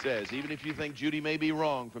Judy says. Even if you think Judy may be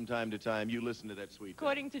wrong from time to time, you listen to that sweet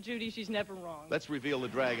According to Judy, she's never wrong. Let's reveal the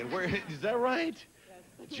dragon. Where is that right?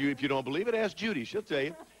 Yes. If you don't believe it, ask Judy. She'll tell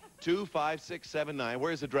you. 2, 5, 6, 7, 9.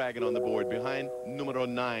 Where's the dragon on the board? Behind numero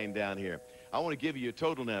 9 down here. I want to give you a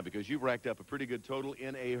total now because you've racked up a pretty good total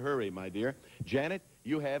in a hurry, my dear. Janet,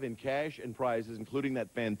 you have in cash and prizes, including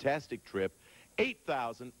that fantastic trip,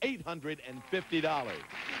 $8,850. Isn't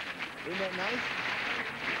that nice?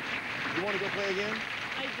 You want to go play again?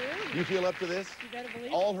 I do. You feel up to this? You better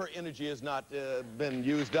believe All her energy has not been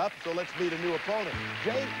used up, so let's meet a new opponent.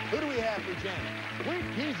 Jay, who do we have for Janet? Wink,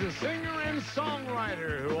 he's a singer and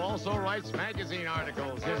songwriter who also writes magazine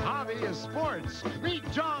articles. His hobby is sports.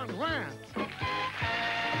 Meet John Grant.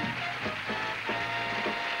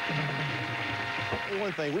 Hey,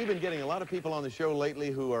 one thing, we've been getting a lot of people on the show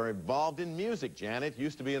lately who are involved in music. Janet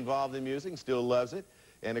used to be involved in music and still loves it.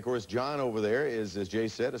 And, of course, John over there is, as Jay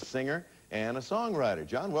said, a singer and a songwriter.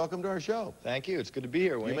 John, welcome to our show. Thank you. It's good to be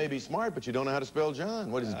here, Wayne. You may be smart, but you don't know how to spell John.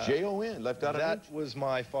 What is J-O-N? Left out of That was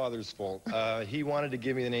my father's fault. He wanted to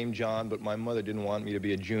give me the name John, but my mother didn't want me to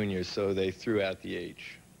be a junior, so they threw out the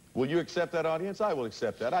H. Will you accept that, audience? I will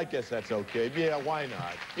accept that. I guess that's okay. Yeah, why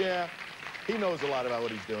not? Yeah, he knows a lot about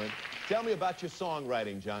what he's doing. Tell me about your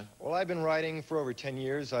songwriting, John. Well, I've been writing for over 10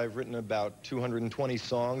 years. I've written about 220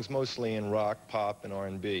 songs, mostly in rock, pop, and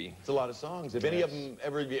R&B. It's a lot of songs. Have any of them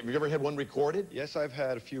have you ever had one recorded? Yes, I've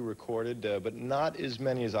had a few recorded, but not as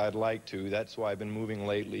many as I'd like to. That's why I've been moving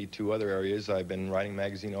lately to other areas. I've been writing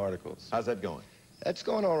magazine articles. How's that going? That's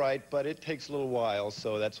going all right, but it takes a little while,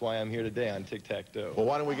 so that's why I'm here today on Tic Tac Dough. Well,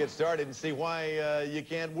 why don't we get started and see why you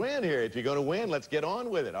can't win here. If you're going to win, let's get on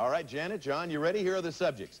with it. All right, Janet, John, you ready? Here are the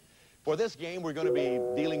subjects. For this game, we're going to be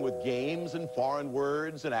dealing with games and foreign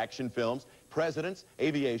words and action films, presidents,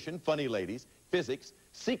 aviation, funny ladies, physics,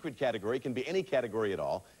 secret category, can be any category at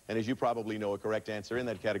all. And as you probably know, a correct answer in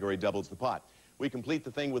that category doubles the pot. We complete the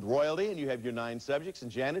thing with royalty, and you have your 9 subjects. And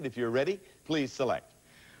Janet, if you're ready, please select.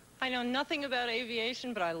 I know nothing about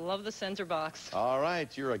aviation, but I love the center box. All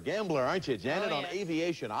right, you're a gambler, aren't you? Janet, Oh, on yes.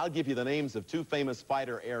 aviation, I'll give you the names of 2 famous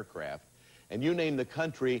fighter aircraft, and you name the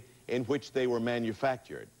country in which they were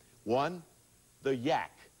manufactured. 1, the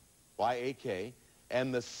Yak, Y-A-K,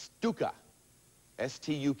 and the Stuka,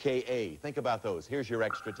 S-T-U-K-A. Think about those. Here's your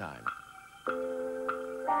extra time.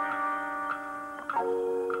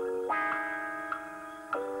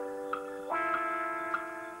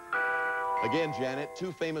 Again, Janet,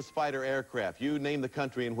 2 famous fighter aircraft. You name the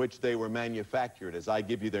country in which they were manufactured as I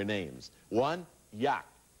give you their names. 1, Yak,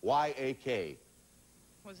 Y-A-K.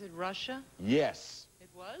 Was it Russia? Yes. It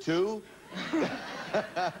was? 2,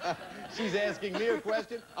 she's asking me a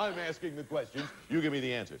question. I'm asking the questions. You give me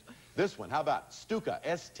the answers. This one, how about Stuka,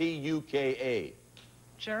 S-T-U-K-A?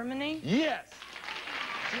 Germany? Yes.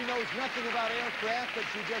 She knows nothing about aircraft, but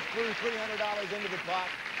she just threw $300 into the pot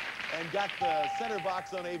and got the center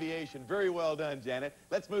box on aviation. Very well done, Janet.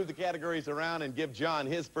 Let's move the categories around and give John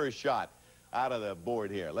his first shot out of the board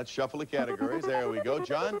here. Let's shuffle the categories. There we go.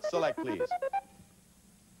 John, select, please.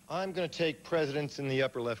 I'm going to take presidents in the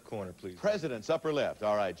upper left corner, please. Presidents, upper left.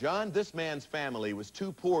 All right, John, this man's family was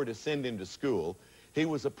too poor to send him to school. He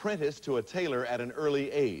was apprenticed to a tailor at an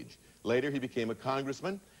early age. Later, he became a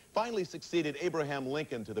congressman, finally succeeded Abraham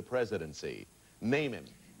Lincoln to the presidency. Name him.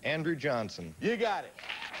 Andrew Johnson. You got it.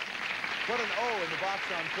 Put an O in the box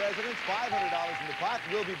on presidents, $500 in the pot.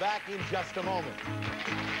 We'll be back in just a moment.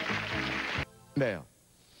 Now.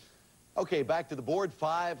 Okay, back to the board,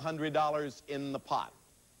 $500 in the pot.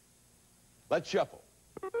 Let's shuffle.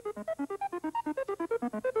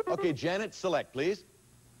 Okay, Janet, select, please.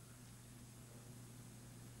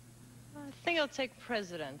 I think I'll take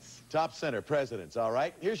presidents. Top center, presidents, all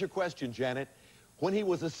right. Here's your question, Janet. When he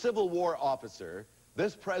was a Civil War officer,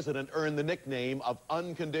 this president earned the nickname of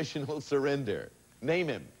Unconditional Surrender. Name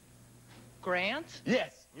him. Grant?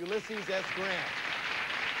 Yes, Ulysses S. Grant.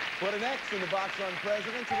 Put an X in the box on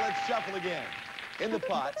presidents, and let's shuffle again. In the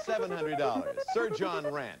pot, $700. Sir John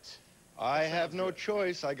Rant. I have no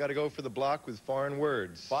choice. I got to go for the block with foreign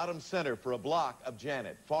words. Bottom center for a block of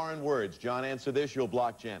Janet. Foreign words. John, answer this, you'll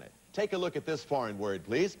block Janet. Take a look at this foreign word,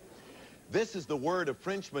 please. This is the word a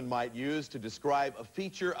Frenchman might use to describe a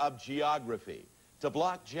feature of geography. To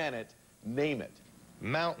block Janet, name it.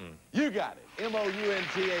 Mountain. You got it.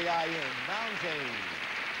 M-O-U-N-T-A-I-N. Mountain.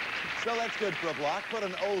 So that's good for a block. Put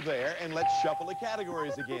an O there, and let's shuffle the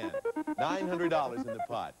categories again. $900 in the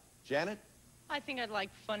pot. Janet? I think I'd like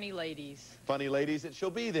funny ladies. Funny ladies it shall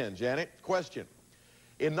be then, Janet. Question.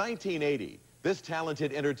 In 1980, this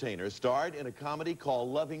talented entertainer starred in a comedy called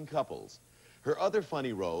Loving Couples. Her other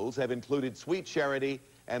funny roles have included Sweet Charity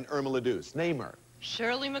and Irma la Douce. Name her.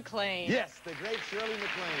 Shirley MacLaine. Yes, the great Shirley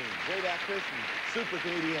MacLaine. Great actress and super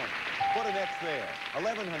comedian. Put an X there.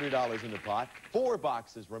 $1,100 in the pot. 4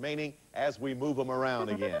 boxes remaining as we move them around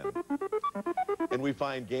again. And we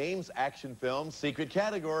find games, action films, secret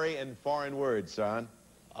category, and foreign words, son.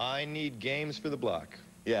 I need games for the block.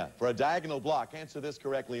 Yeah, for a diagonal block. Answer this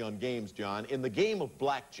correctly on games, John. In the game of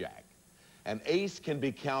blackjack, an ace can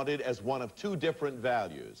be counted as one of 2 different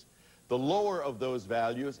values. The lower of those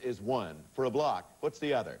values is 1. For a block, what's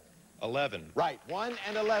the other? 11. Right, 1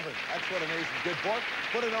 and 11. That's what an ace is good for.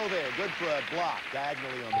 Put an O there. Good for a block,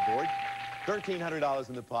 diagonally on the board. $1,300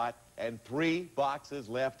 in the pot, and 3 boxes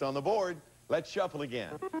left on the board. Let's shuffle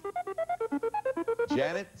again.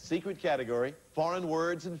 Janet, secret category, foreign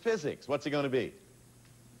words and physics. What's it going to be?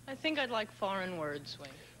 I think I'd like foreign words, Wayne.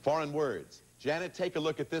 Foreign words. Janet, take a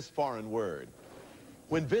look at this foreign word.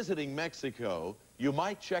 When visiting Mexico, you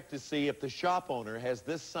might check to see if the shop owner has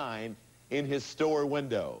this sign in his store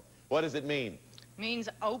window. What does it mean? Means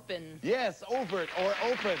open. Yes, overt or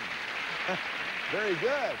open. Very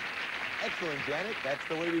good. Excellent, Janet. That's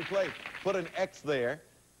the way we play. Put an X there.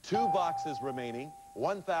 2 boxes remaining.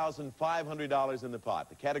 $1,500 in the pot.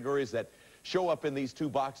 The categories that show up in these 2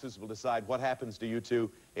 boxes will decide what happens to you two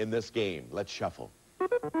in this game. Let's shuffle.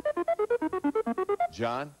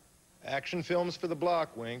 John? Action films for the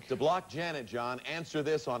block, Wink. To block Janet, John, answer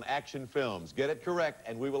this on action films. Get it correct,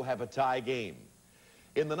 and we will have a tie game.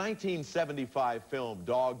 In the 1975 film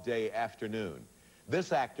Dog Day Afternoon,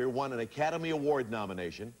 this actor won an Academy Award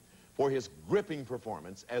nomination for his gripping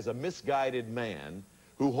performance as a misguided man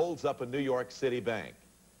who holds up a New York City bank.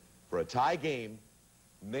 For a tie game,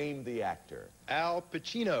 name the actor. Al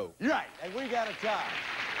Pacino. Right, and we got a tie.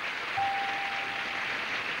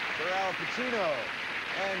 For Al Pacino,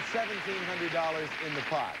 and $1,700 in the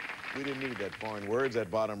pot. We didn't need that foreign words,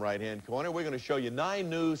 that bottom right-hand corner. We're going to show you 9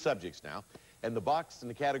 new subjects now, and the box and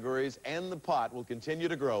the categories and the pot will continue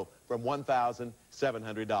to grow from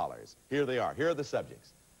 $1,700. Here they are. Here are the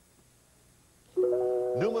subjects.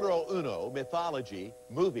 Numero uno, mythology,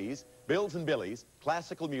 movies, Bills and Billies,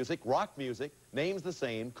 classical music, rock music, names the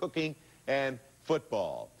same, cooking, and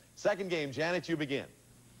football. Second game, Janet, you begin.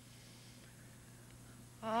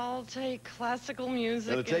 I'll take classical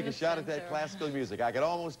music. Going to take a shot at that classical music. I could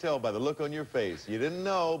almost tell by the look on your face. You didn't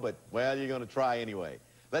know, but, well, you're going to try anyway.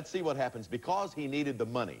 Let's see what happens. Because he needed the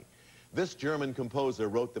money, this German composer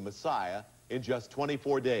wrote The Messiah in just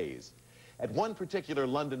 24 days. At one particular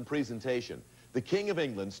London presentation, the King of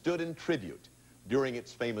England stood in tribute during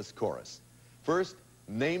its famous chorus. First,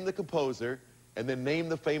 name the composer, and then name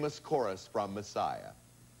the famous chorus from Messiah.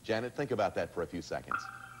 Janet, think about that for a few seconds.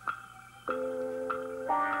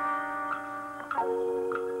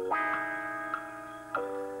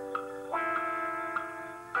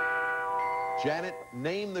 Janet,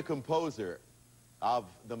 name the composer of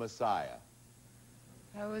The Messiah.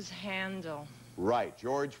 That was Handel. Right,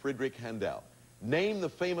 George Friedrich Handel. Name the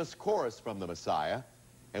famous chorus from The Messiah,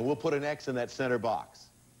 and we'll put an X in that center box.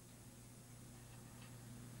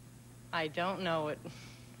 I don't know it.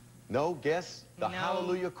 No? Guess? The No.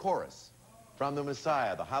 Hallelujah Chorus from The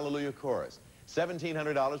Messiah, the Hallelujah Chorus.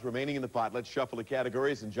 $1,700 remaining in the pot. Let's shuffle the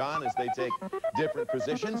categories, and John, as they take different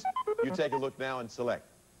positions, you take a look now and select.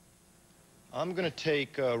 I'm going to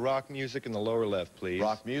take rock music in the lower left, please.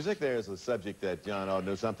 Rock music. There's a subject that John ought to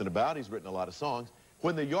know something about. He's written a lot of songs.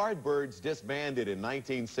 When the Yardbirds disbanded in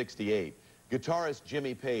 1968, guitarist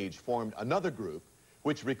Jimmy Page formed another group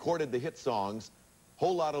which recorded the hit songs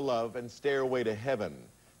Whole Lotta Love and Stairway to Heaven.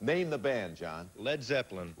 Name the band, John. Led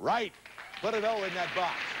Zeppelin. Right. Put an O in that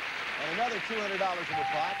box. And another $200 in the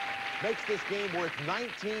pot makes this game worth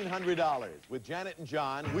 $1,900. With Janet and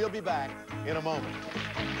John, we'll be back in a moment.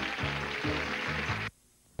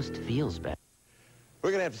 Just feels better. We're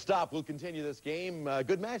going to have to stop. We'll continue this game.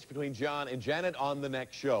 Good match between John and Janet on the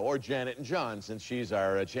next show. Or Janet and John, since she's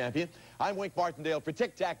our champion. I'm Wink Martindale for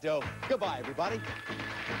Tic Tac Dough. Goodbye, everybody.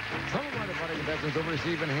 Some of our departing contestants will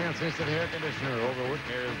receive enhanced instant hair conditioner. Overworked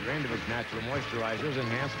hair is drained of its natural moisturizers.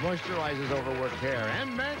 Enhanced moisturizes overworked hair.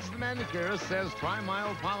 And Max the manicurist says try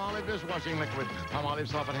mild Palmolive dishwashing liquid. Palmolive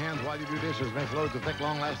soften hands while you do dishes. Makes loads of thick,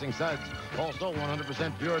 long-lasting suds. Also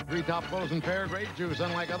 100% pure Treetop frozen pear grape juice.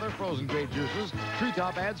 Unlike other frozen grape juices,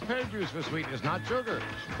 Treetop adds pear juice for sweetness, not sugar.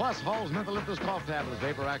 Plus, Hall's Mentholymptus cough tablets.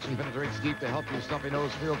 Vapor action penetrates deep to help your stuffy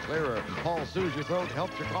nose feel clearer. Hall soothes your throat,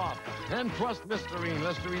 helps your cough. And trust Listerine.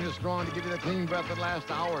 Listerine is strong to give you the clean breath that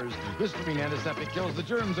lasts hours. Listerine antiseptic kills the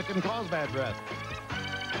germs that can cause bad breath.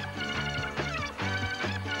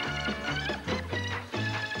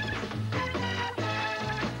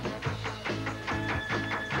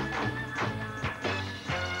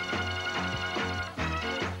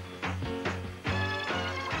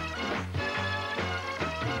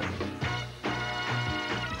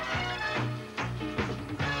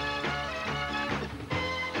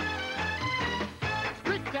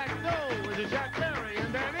 Tic Tac Dough is a Jack Berry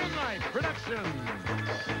and Dan Enright production.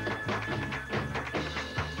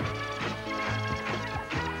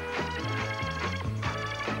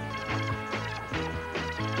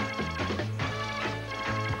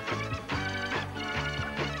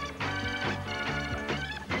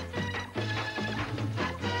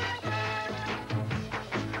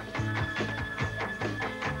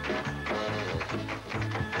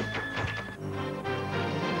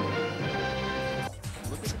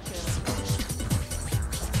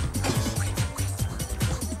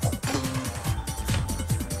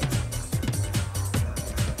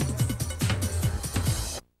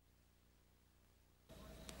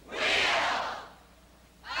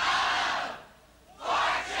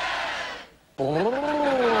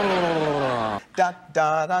 da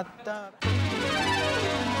da da da.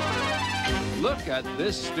 Look at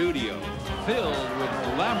this studio, filled with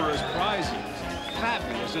glamorous prizes,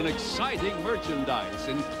 fabulous and exciting merchandise,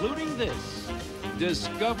 including this.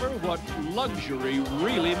 Discover what luxury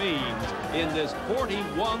really means in this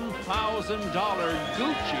 $41,000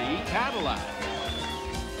 Gucci Cadillac.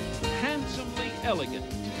 Handsomely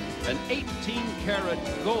elegant, an 18-karat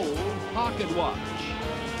gold pocket watch.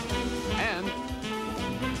 And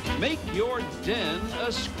make your den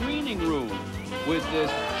a screening room with this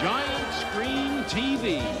giant screen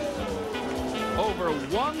TV. Over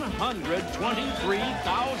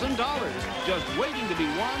 $123,000 just waiting to be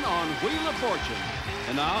won on Wheel of Fortune.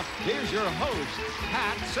 And now, here's your host,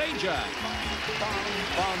 Pat Sajak.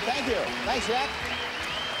 Thank you. Thanks, Jack.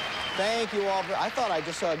 Thank you all. I thought I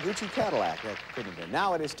just saw a Gucci Cadillac. That couldn't have been.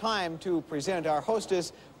 Now it is time to present our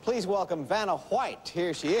hostess. Please welcome Vanna White.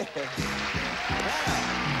 Here she is. Vanna.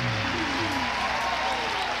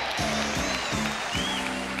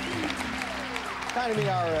 Kind of meet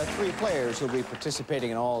our three players who'll be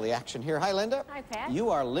participating in all the action here. Hi, Linda. Hi, Pat. You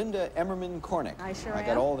are Linda Emmerman Cornick. I sure I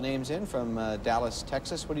got all the names in from Dallas,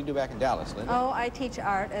 Texas. What do you do back in Dallas, Linda? Oh, I teach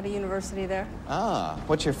art at a university there. Ah,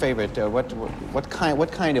 what's your favorite? What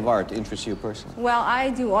kind of art interests you personally? Well, I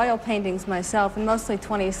do oil paintings myself, and mostly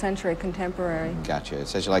 20th century contemporary. Gotcha. It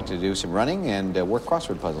says you like to do some running and work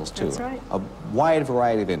crossword puzzles, too. That's right. A wide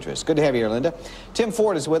variety of interests. Good to have you here, Linda. Tim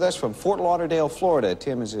Ford is with us from Fort Lauderdale, Florida.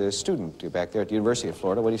 Tim is a student back there at the University of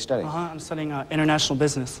Florida. What are you studying? I'm studying international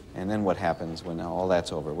business. And then what happens when all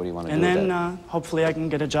that's over? What do you want to do with that? And then hopefully I can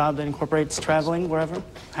get a job that incorporates traveling wherever,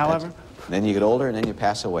 however. Then you get older and then you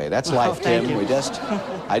pass away. That's life, Thank Tim. you.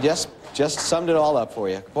 I just summed it all up for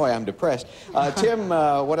you. Boy, I'm depressed. Tim,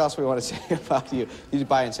 what else we want to say about you? You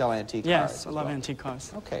buy and sell antique cars. Yes, I love antique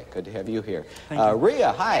cars. Okay, good to have you here. Thank you.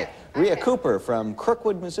 Rhea, hi. Rhea Cooper from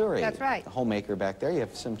Kirkwood, Missouri. That's right. A homemaker back there. You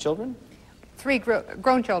have some children? 3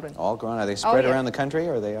 grown children. All grown. Are they spread yes. around the country,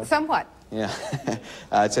 or are they? Somewhat. Yeah.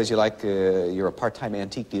 It says you're a part-time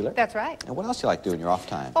antique dealer. That's right. And what else do you like to do in your off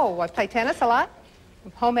time? Oh, I play tennis a lot.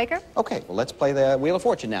 Homemaker. Okay, well, let's play the Wheel of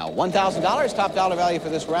Fortune now. $1,000, top dollar value for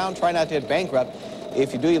this round. Try not to hit bankrupt.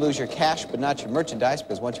 If you do, you lose your cash, but not your merchandise,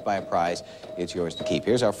 because once you buy a prize, it's yours to keep.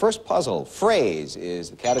 Here's our first puzzle. Phrase is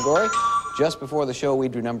the category. Just before the show, we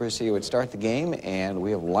drew numbers so you would start the game, and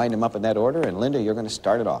we have lined them up in that order. And Linda, you're going to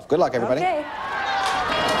start it off. Good luck, everybody. Okay.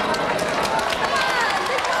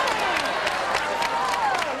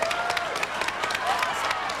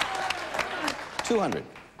 200.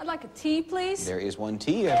 I'd like a tea, please. There is one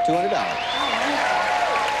tea. You have $200.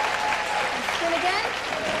 Spin again.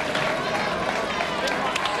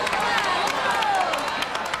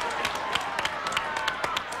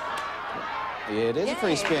 It is a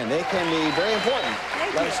free spin. They can be very important.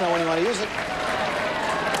 Let us know when you want to use it.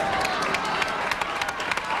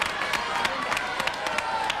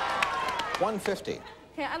 $150.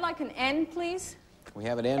 Okay, I'd like an N, please. We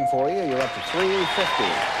have an N for you. You're up to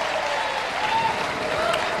 $350.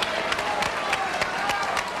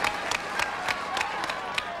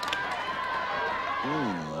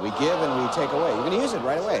 We give and we take away. You're going to use it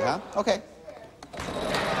right away, huh? Okay.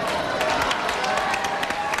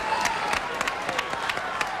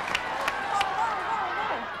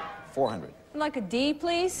 $400. I'd like a D,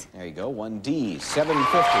 please. There you go. One D. $750.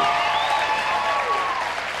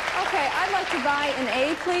 Okay, I'd like to buy an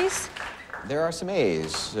A, please. There are some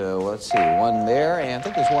A's. Let's see. One there, and I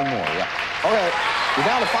think there's one more. Yeah. All right. You're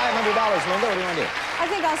down to $500, Linda. What do you want to do? I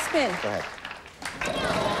think I'll spin. Go ahead.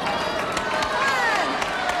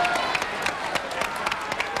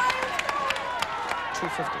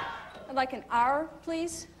 $250. I'd like an R,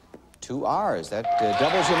 please. 2 R's. That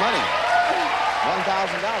doubles your money.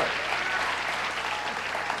 $1,000.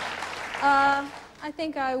 I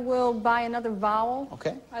think I will buy another vowel.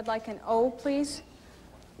 Okay. I'd like an O, please.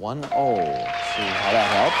 1 O. See how that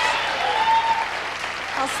helps.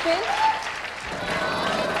 I'll spin.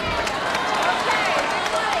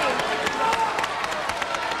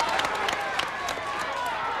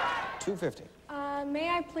 $250. May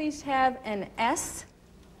I please have an S?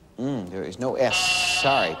 There is no S.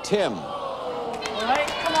 Sorry. Tim. All right,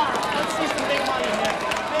 come on. Let's see some big money here.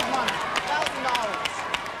 Big money.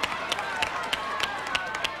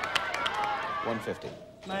 $1,000. $150.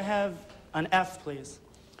 May I have an F, please?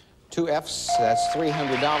 2 F's. That's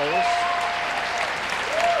 $300.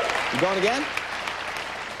 You going again?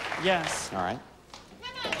 Yes. All right.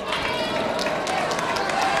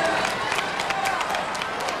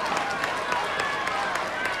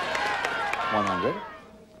 $100.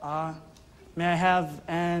 May I have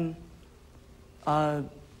an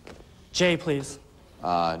J, please?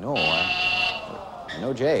 No.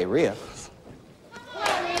 No J. Rhea.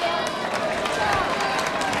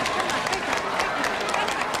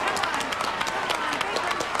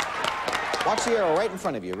 Watch the arrow right in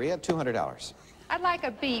front of you, Rhea. $200. I'd like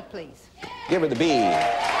a B, please. Give her the B.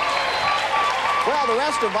 Well, the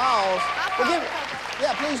rest are vowels. Well,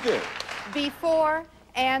 yeah, please do. Before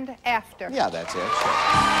and after. Yeah, that's it.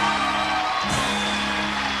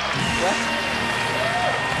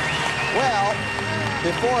 Well,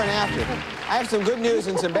 before and after. I have some good news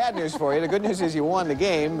and some bad news for you. The good news is you won the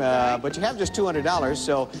game, but you have just $200,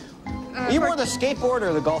 so... Are you more the skateboard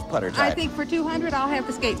or the golf putter type? I think for $200, I'll have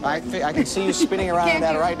the skateboard. I can see you spinning around on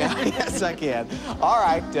that right now. Yes, I can. All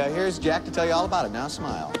right, here's Jack to tell you all about it. Now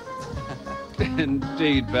smile.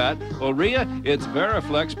 Indeed, Pat. Well, Rhea, it's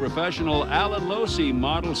Veriflex Professional Alan Losi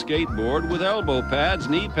model skateboard with elbow pads,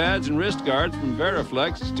 knee pads, and wrist guards from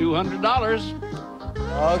Veriflex. It's $200.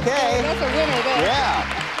 Okay. That's a winner there.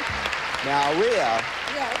 Yeah. Now, Rhea,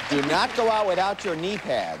 do not go out without your knee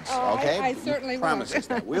pads, okay? I certainly won't. Promise us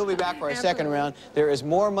that. We'll be back for our second round. There is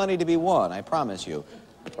more money to be won, I promise you,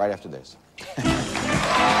 right after this. Well,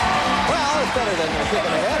 it's better than kicking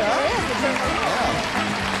ahead, huh?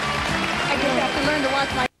 I just have to learn to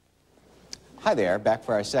watch my... Hi there, back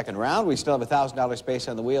for our second round. We still have $1,000 space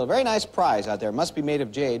on the wheel. A very nice prize out there. Must be made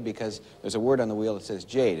of jade because there's a word on the wheel that says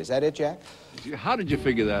jade. Is that it, Jack? How did you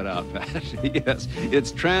figure that out, Pat? Yes,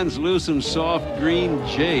 it's translucent, soft green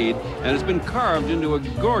jade, and it's been carved into a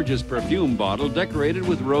gorgeous perfume bottle decorated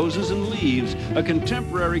with roses and leaves, a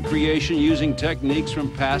contemporary creation using techniques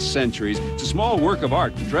from past centuries. It's a small work of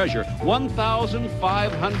art to treasure.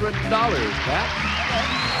 $1,500, Pat.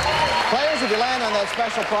 Players, if you land on that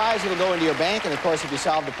special prize, it'll go into your bank, and of course, if you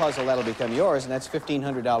solve the puzzle, that'll become yours, and that's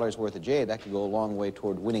 $1,500 worth of jade. That could go a long way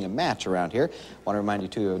toward winning a match around here. I want to remind you,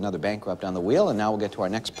 too, of another bankrupt on the wheel, and now we'll get to our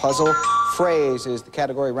next puzzle. Phrase is the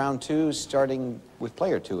category round 2, starting with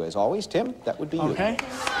player 2, as always. Tim, that would be you. Okay.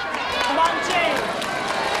 Come on, Jade.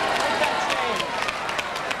 Take that Jade.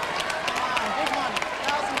 Come on, big money.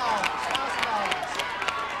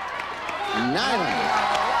 $1,000. $1,000.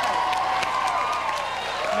 900.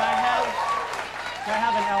 Can I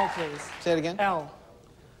have an L, please? Say it again. L.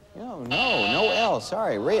 No L.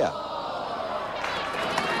 Sorry, Rhea.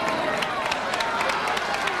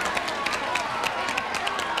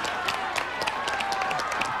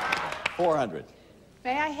 $400.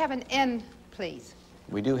 May I have an N, please?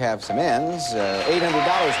 We do have some N's.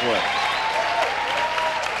 $800 worth.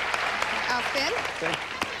 I'll spin. Okay.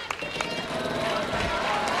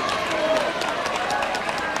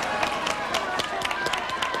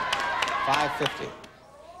 $550.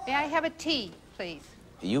 May I have a T, please?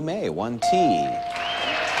 You may. 1 T. Keep it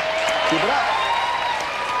up.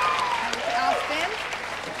 I'll spin.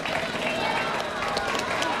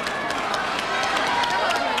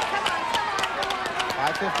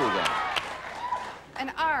 $550 again.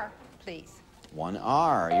 An R, please. 1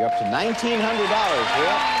 R. You're up to $1,900,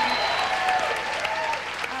 Rhea.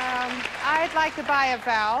 I'd like to buy a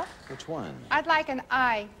vowel. Which one? I'd like an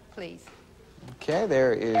I, please. Okay,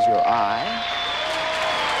 there is your I.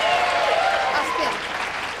 I'll spin.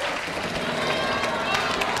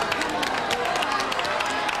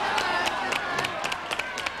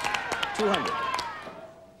 $200.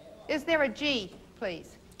 Is there a G,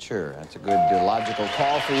 please? Sure, that's a good logical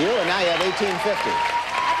call for you. And now you have $1,850.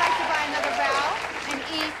 I'd like to buy another vowel. An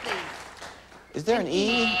E, please. Is there an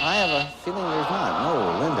E? I have a feeling there's not.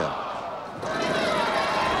 No, Linda.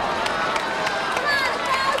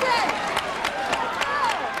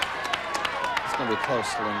 It's going to be close,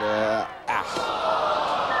 Linda. Ah.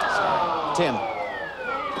 Sorry. Tim.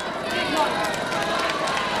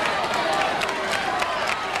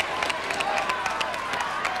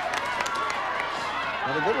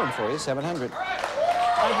 Another good one for you, $700.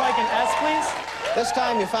 I'd like an S, please. This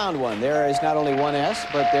time you found one. There is not only one S,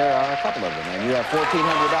 but there are a couple of them, and you have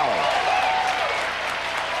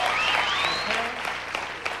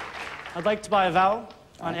 $1,400. I'd like to buy a vowel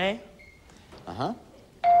on A. Uh-huh.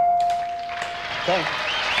 Okay.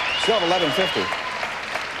 Still have $1,150.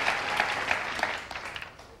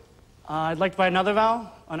 I'd like to buy another vowel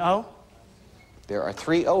on O. There are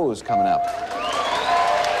 3 O's coming up.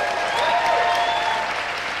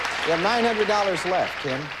 You have $900 left,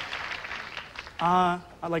 Tim. I'd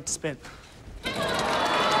like to spin. Big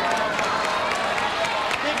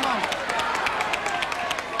money.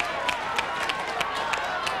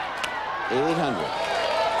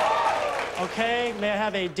 $800. Okay, may I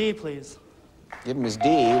have a D, please? Give him his D,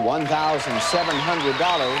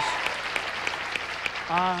 $1,700.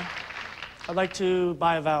 I'd like to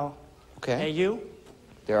buy a vowel. Okay. A U.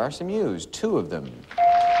 There are some U's, 2 of them.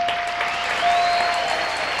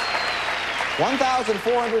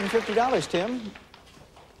 $1,450, Tim.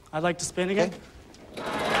 I'd like to spin again. Okay.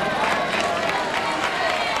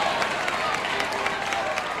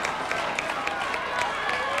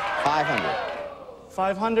 500.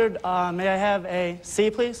 500. May I have a C,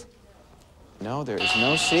 please? No, there is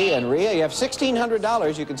no C. And Rhea, you have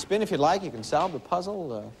 $1,600. You can spin if you'd like. You can solve the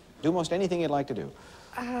puzzle. Do most anything you'd like to do.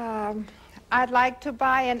 I'd like to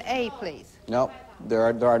buy an A, please. No, there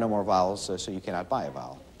are no more vowels, so you cannot buy a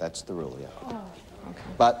vowel. That's the rule, yeah. Oh, okay.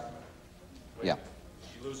 But, yeah.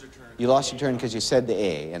 You lost your turn because you said the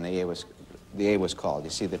A, and the A was called. You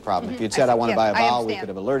see the problem. If you'd said, I want to buy a vowel, we could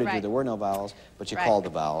have alerted you there were no vowels, but you called the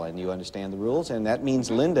vowel, and you understand the rules, and that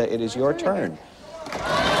means, Linda, it is your turn.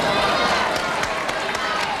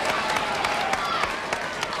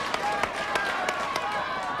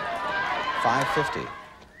 $550.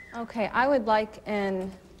 Okay, I would like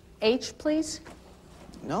an H, please.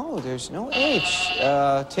 No, there's no H.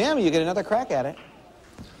 Tim, you get another crack at it.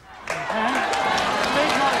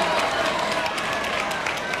 Big money.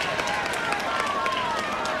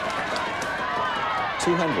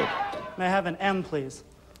 $200. May I have an M, please?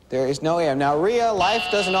 There is no M. Now, Rhea, life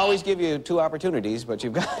doesn't always give you two opportunities, but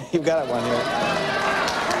you've got one here.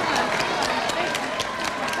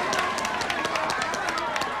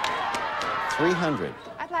 $300.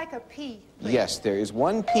 I'd like a P, please. Yes, there is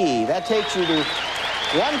one P. That takes you to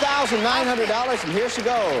 $1,900, and here she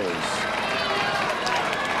goes.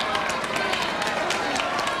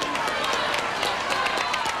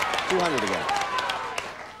 $200 again.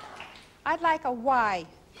 I'd like a Y,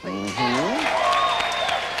 please.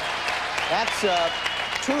 That's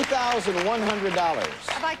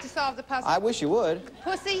 $2,100. I'd like to solve the puzzle. I wish you would.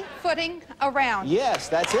 Pussy footing around. Yes,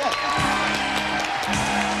 that's it.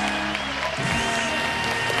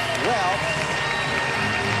 Well,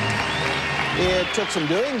 it took some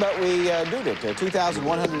doing, but we did it.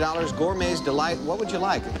 $2,100, Gourmet's Delight. What would you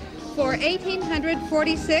like? For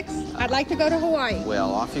 $1,846, I'd like to go to Hawaii.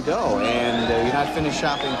 Well, off you go. And you're not finished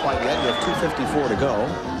shopping quite yet. You have $254 to go.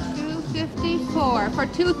 $254. For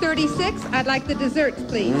 $236, I'd like the desserts,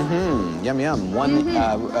 please. Yum, yum.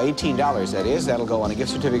 $18, that is. That'll go on a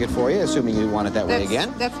gift certificate for you, assuming you want it that way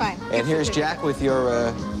again. That's fine. And here's Jack with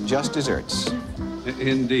your Just Desserts.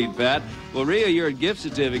 Indeed, Pat. Well, Rhea, your gift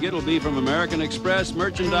certificate will be from American Express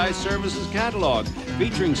Merchandise Services Catalog,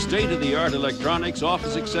 featuring state-of-the-art electronics,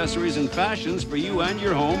 office accessories, and fashions for you and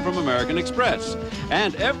your home from American Express.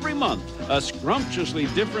 And every month, a scrumptiously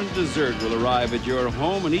different dessert will arrive at your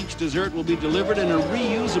home, and each dessert will be delivered in a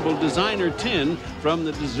reusable designer tin from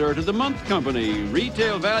the Dessert of the Month Company.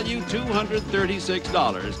 Retail value,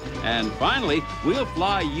 $236. And finally, we'll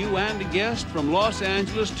fly you and a guest from Los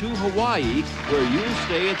Angeles to Hawaii, where you'll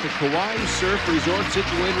stay at the Kauai Surf Resort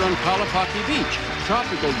situated on Kalapaki Beach.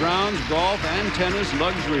 Tropical grounds, golf and tennis,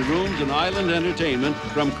 luxury rooms, and island entertainment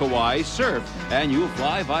from Kauai Surf. And you'll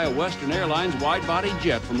fly via Western Airlines wide-body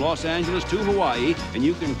jet from Los Angeles to Hawaii, and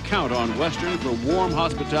you can count on Western for warm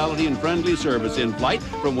hospitality and friendly service in flight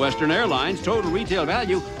from Western Airlines. Total retail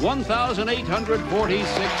value,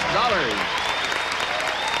 $1,846.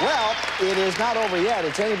 Well, it is not over yet.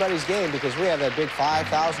 It's anybody's game because we have that big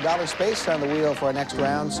 $5,000 space on the wheel for our next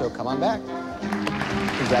round, so come on back.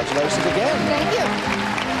 Congratulations again. Thank you.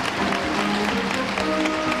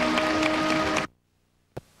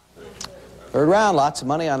 Third round, lots of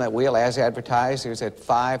money on that wheel as advertised. There's that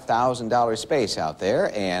 $5,000 space out there,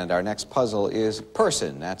 and our next puzzle is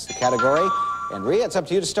person. That's the category. And Rhea, it's up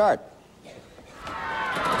to you to start.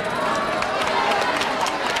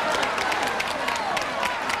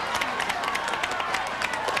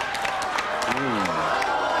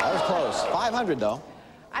 $500 though.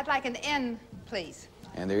 I'd like an N, please.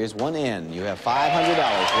 And there is one N. You have $500 here.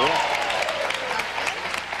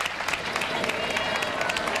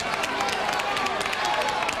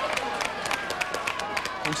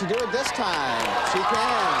 Can she do it this time? She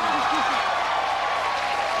can.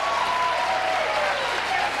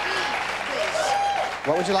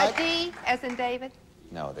 What would you like? A D, as in David.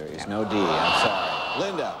 No, there is no D. I'm sorry.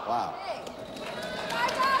 Linda, wow.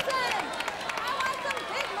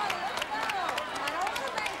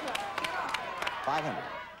 500.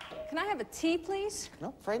 Can I have a T, please?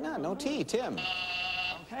 No, afraid not. No T. Tim.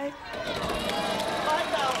 Okay.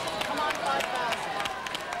 5,000. Come on, 5,000.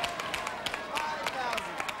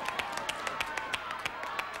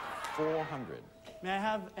 400. May I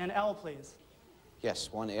have an L, please?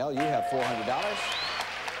 Yes, one L. You have $400.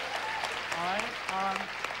 All right.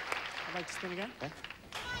 I'd like to spin again. Okay.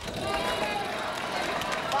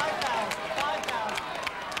 5,000. 5,000.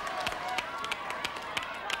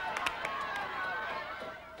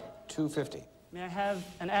 250. May I have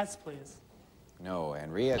an S, please? No,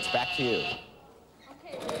 and Rhea, it's back to you.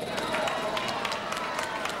 Okay.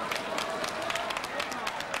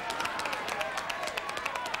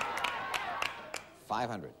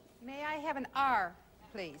 500. May I have an R,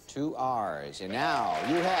 please. 2 R's. And now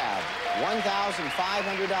you have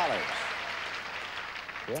 $1,500.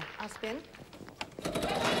 Yeah. I'll spin.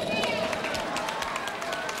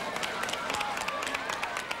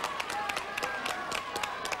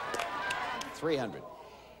 $300.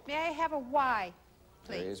 May I have a Y,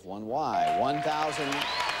 please? There is one Y.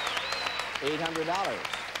 $1,800.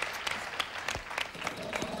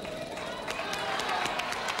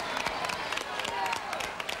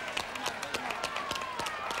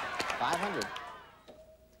 $500.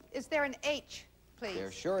 Is there an H, please?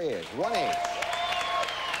 There sure is. One H.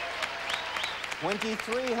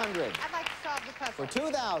 $2,300. I'd like to solve the puzzle. For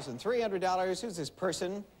 $2,300, who's this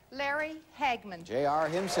person? Larry Hagman. JR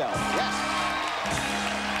himself. Yes.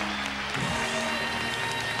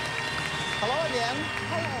 Hello again.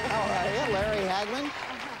 Hello. How are you, Larry Hagman?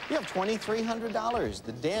 You have $2,300.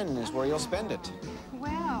 The den is where you'll spend it.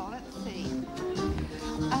 Well, let's see.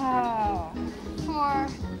 Oh, for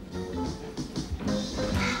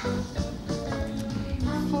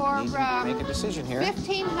Make a decision here.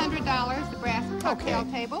 $1,500, the brass cocktail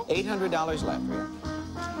table. $800 left.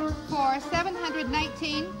 For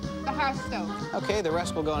 $719, the hearth stove. Okay, the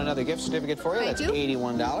rest will go on another gift certificate for you. Thank That's you.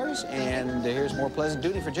 $81. And here's more pleasant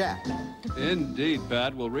duty for Jack. Indeed,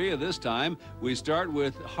 Pat. Well, Rhea, this time we start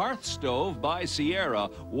with Hearth Stove by Sierra.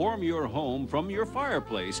 Warm your home from your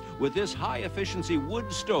fireplace with this high-efficiency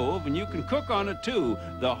wood stove, and you can cook on it, too.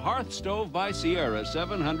 The Hearth Stove by Sierra,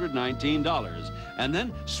 $719. And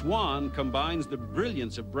then Swan combines the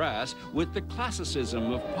brilliance of brass with the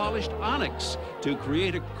classicism of polished onyx to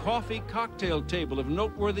create a coffee cocktail table of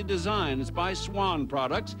noteworthy designs by Swan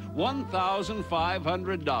Products,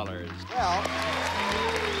 $1,500. Well,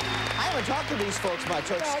 I haven't talked to these folks much,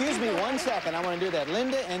 so excuse me one second. I want to do that.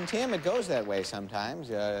 Linda and Tim, it goes that way sometimes.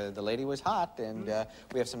 The lady was hot, and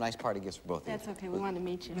we have some nice party gifts for both of you. That's okay. We wanted to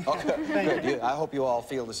meet you. Oh, good. I hope you all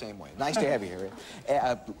feel the same way. Nice to have you here.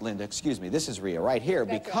 Linda, excuse me. This is Rhea right here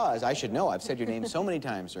because I should know. I've said your name so many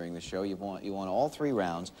times during the show. You won all 3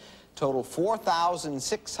 rounds. Total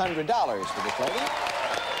 $4,600 for this lady.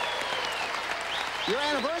 Your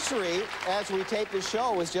anniversary, as we tape this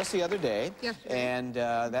show, was just the other day. Yes. And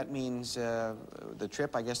that means the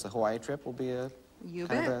trip, I guess the Hawaii trip, will be a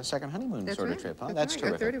kind of a second honeymoon sort of trip, huh? That's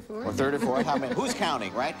terrific. Third or fourth. Or third or fourth. How many? Who's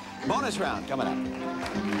counting, right? Bonus round coming up.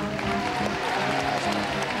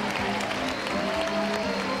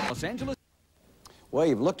 Los Angeles. Well,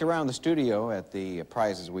 you've looked around the studio at the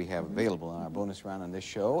prizes we have available on our bonus round on this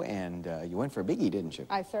show, and you went for a biggie, didn't you?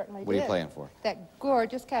 I certainly did. What are you playing for? That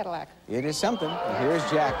gorgeous Cadillac. It is something. Here's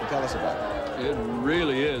Jack to tell us about it. It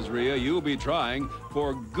really is, Rhea. You'll be trying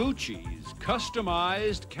for Gucci's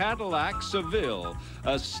customized Cadillac Seville,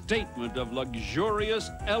 a statement of luxurious,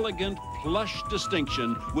 elegant, plush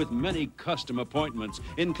distinction with many custom appointments,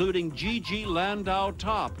 including Gigi Landau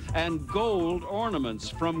top and gold ornaments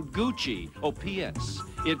from Gucci. Oh, P.S.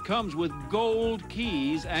 It comes with gold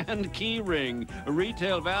keys and key ring.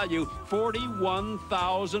 Retail value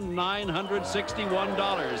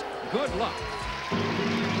 $41,961. Good luck.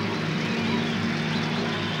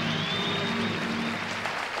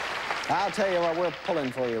 I'll tell you what we're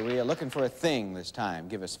pulling for you, Rhea. Looking for a thing this time.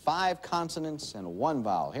 Give us 5 consonants and 1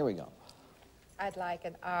 vowel. Here we go. I'd like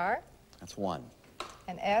an R. That's 1.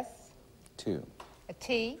 An S. 2. A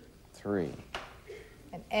T. 3.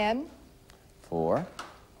 An N. 4.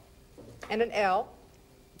 And an L.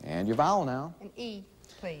 And your vowel now. An E,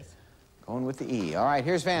 please. Going with the E. All right,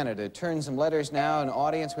 here's Vanna to turn some letters now. And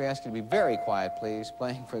audience, we ask you to be very quiet, please.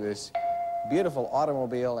 Playing for this beautiful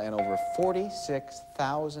automobile and over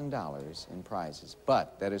 $46,000 in prizes.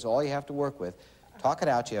 But that is all you have to work with. Talk it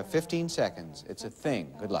out. You have 15 seconds. It's a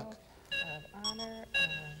thing. Good luck. Of honor,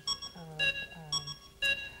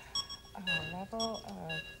 level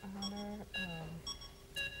of honor,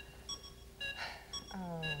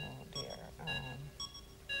 oh dear,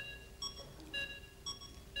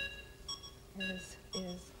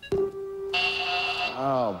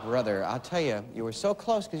 Oh, brother, I'll tell you, you were so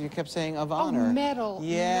close because you kept saying of honor. Oh, medal.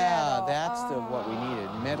 Yeah, that's what we needed.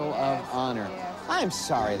 Medal of honor. Yes. I'm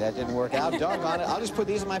sorry that didn't work out. Doggone it. I'll just put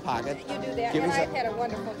these in my pocket. You do that, and I've had a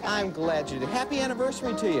wonderful time. I'm glad you did. Happy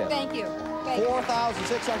anniversary to you. Thank you. $4,600 in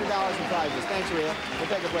prizes. Thanks, Rhea. We'll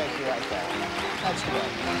take a break. Be right back. That's good.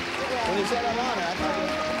 When you said of honor, I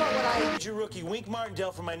thought your rookie, Wink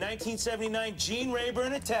Martindale, for my 1979 Gene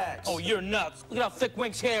Rayburn Attacks. Oh, you're nuts. Look at how thick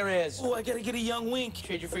Wink's hair is. Oh, I gotta get a young Wink.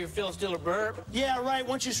 Trade you for your Phil Stiller burp? Yeah, right.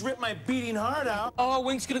 Once you just rip my beating heart out. Oh,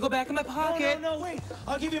 Wink's gonna go back in my pocket. No, wait.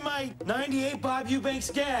 I'll give you my 98 Bob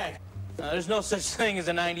Eubanks gag. There's no such thing as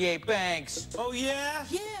a 98 Banks. Oh, yeah?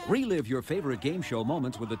 Yeah. Relive your favorite game show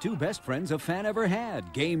moments with the two best friends a fan ever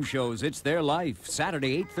had. Game shows, it's their life.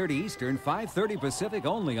 Saturday, 8:30 Eastern, 5:30 Pacific,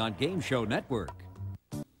 only on Game Show Network.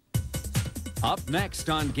 Up next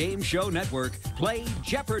on Game Show Network, play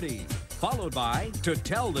Jeopardy! Followed by To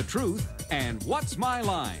Tell the Truth and What's My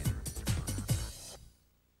Line?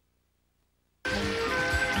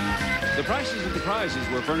 The prices of the prizes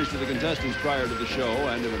were furnished to the contestants prior to the show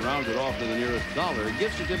and have been rounded off to the nearest dollar.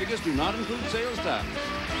 Gift certificates do not include sales tax.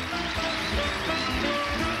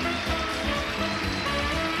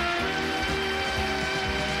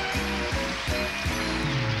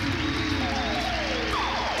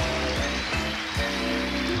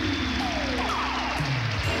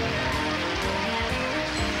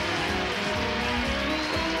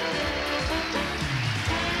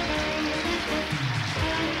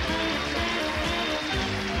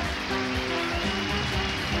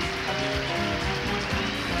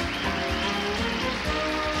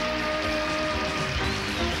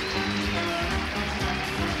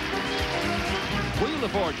 Wheel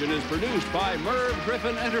of Fortune is produced by Merv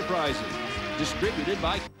Griffin Enterprises. Distributed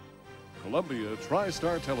by Columbia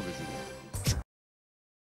TriStar Television.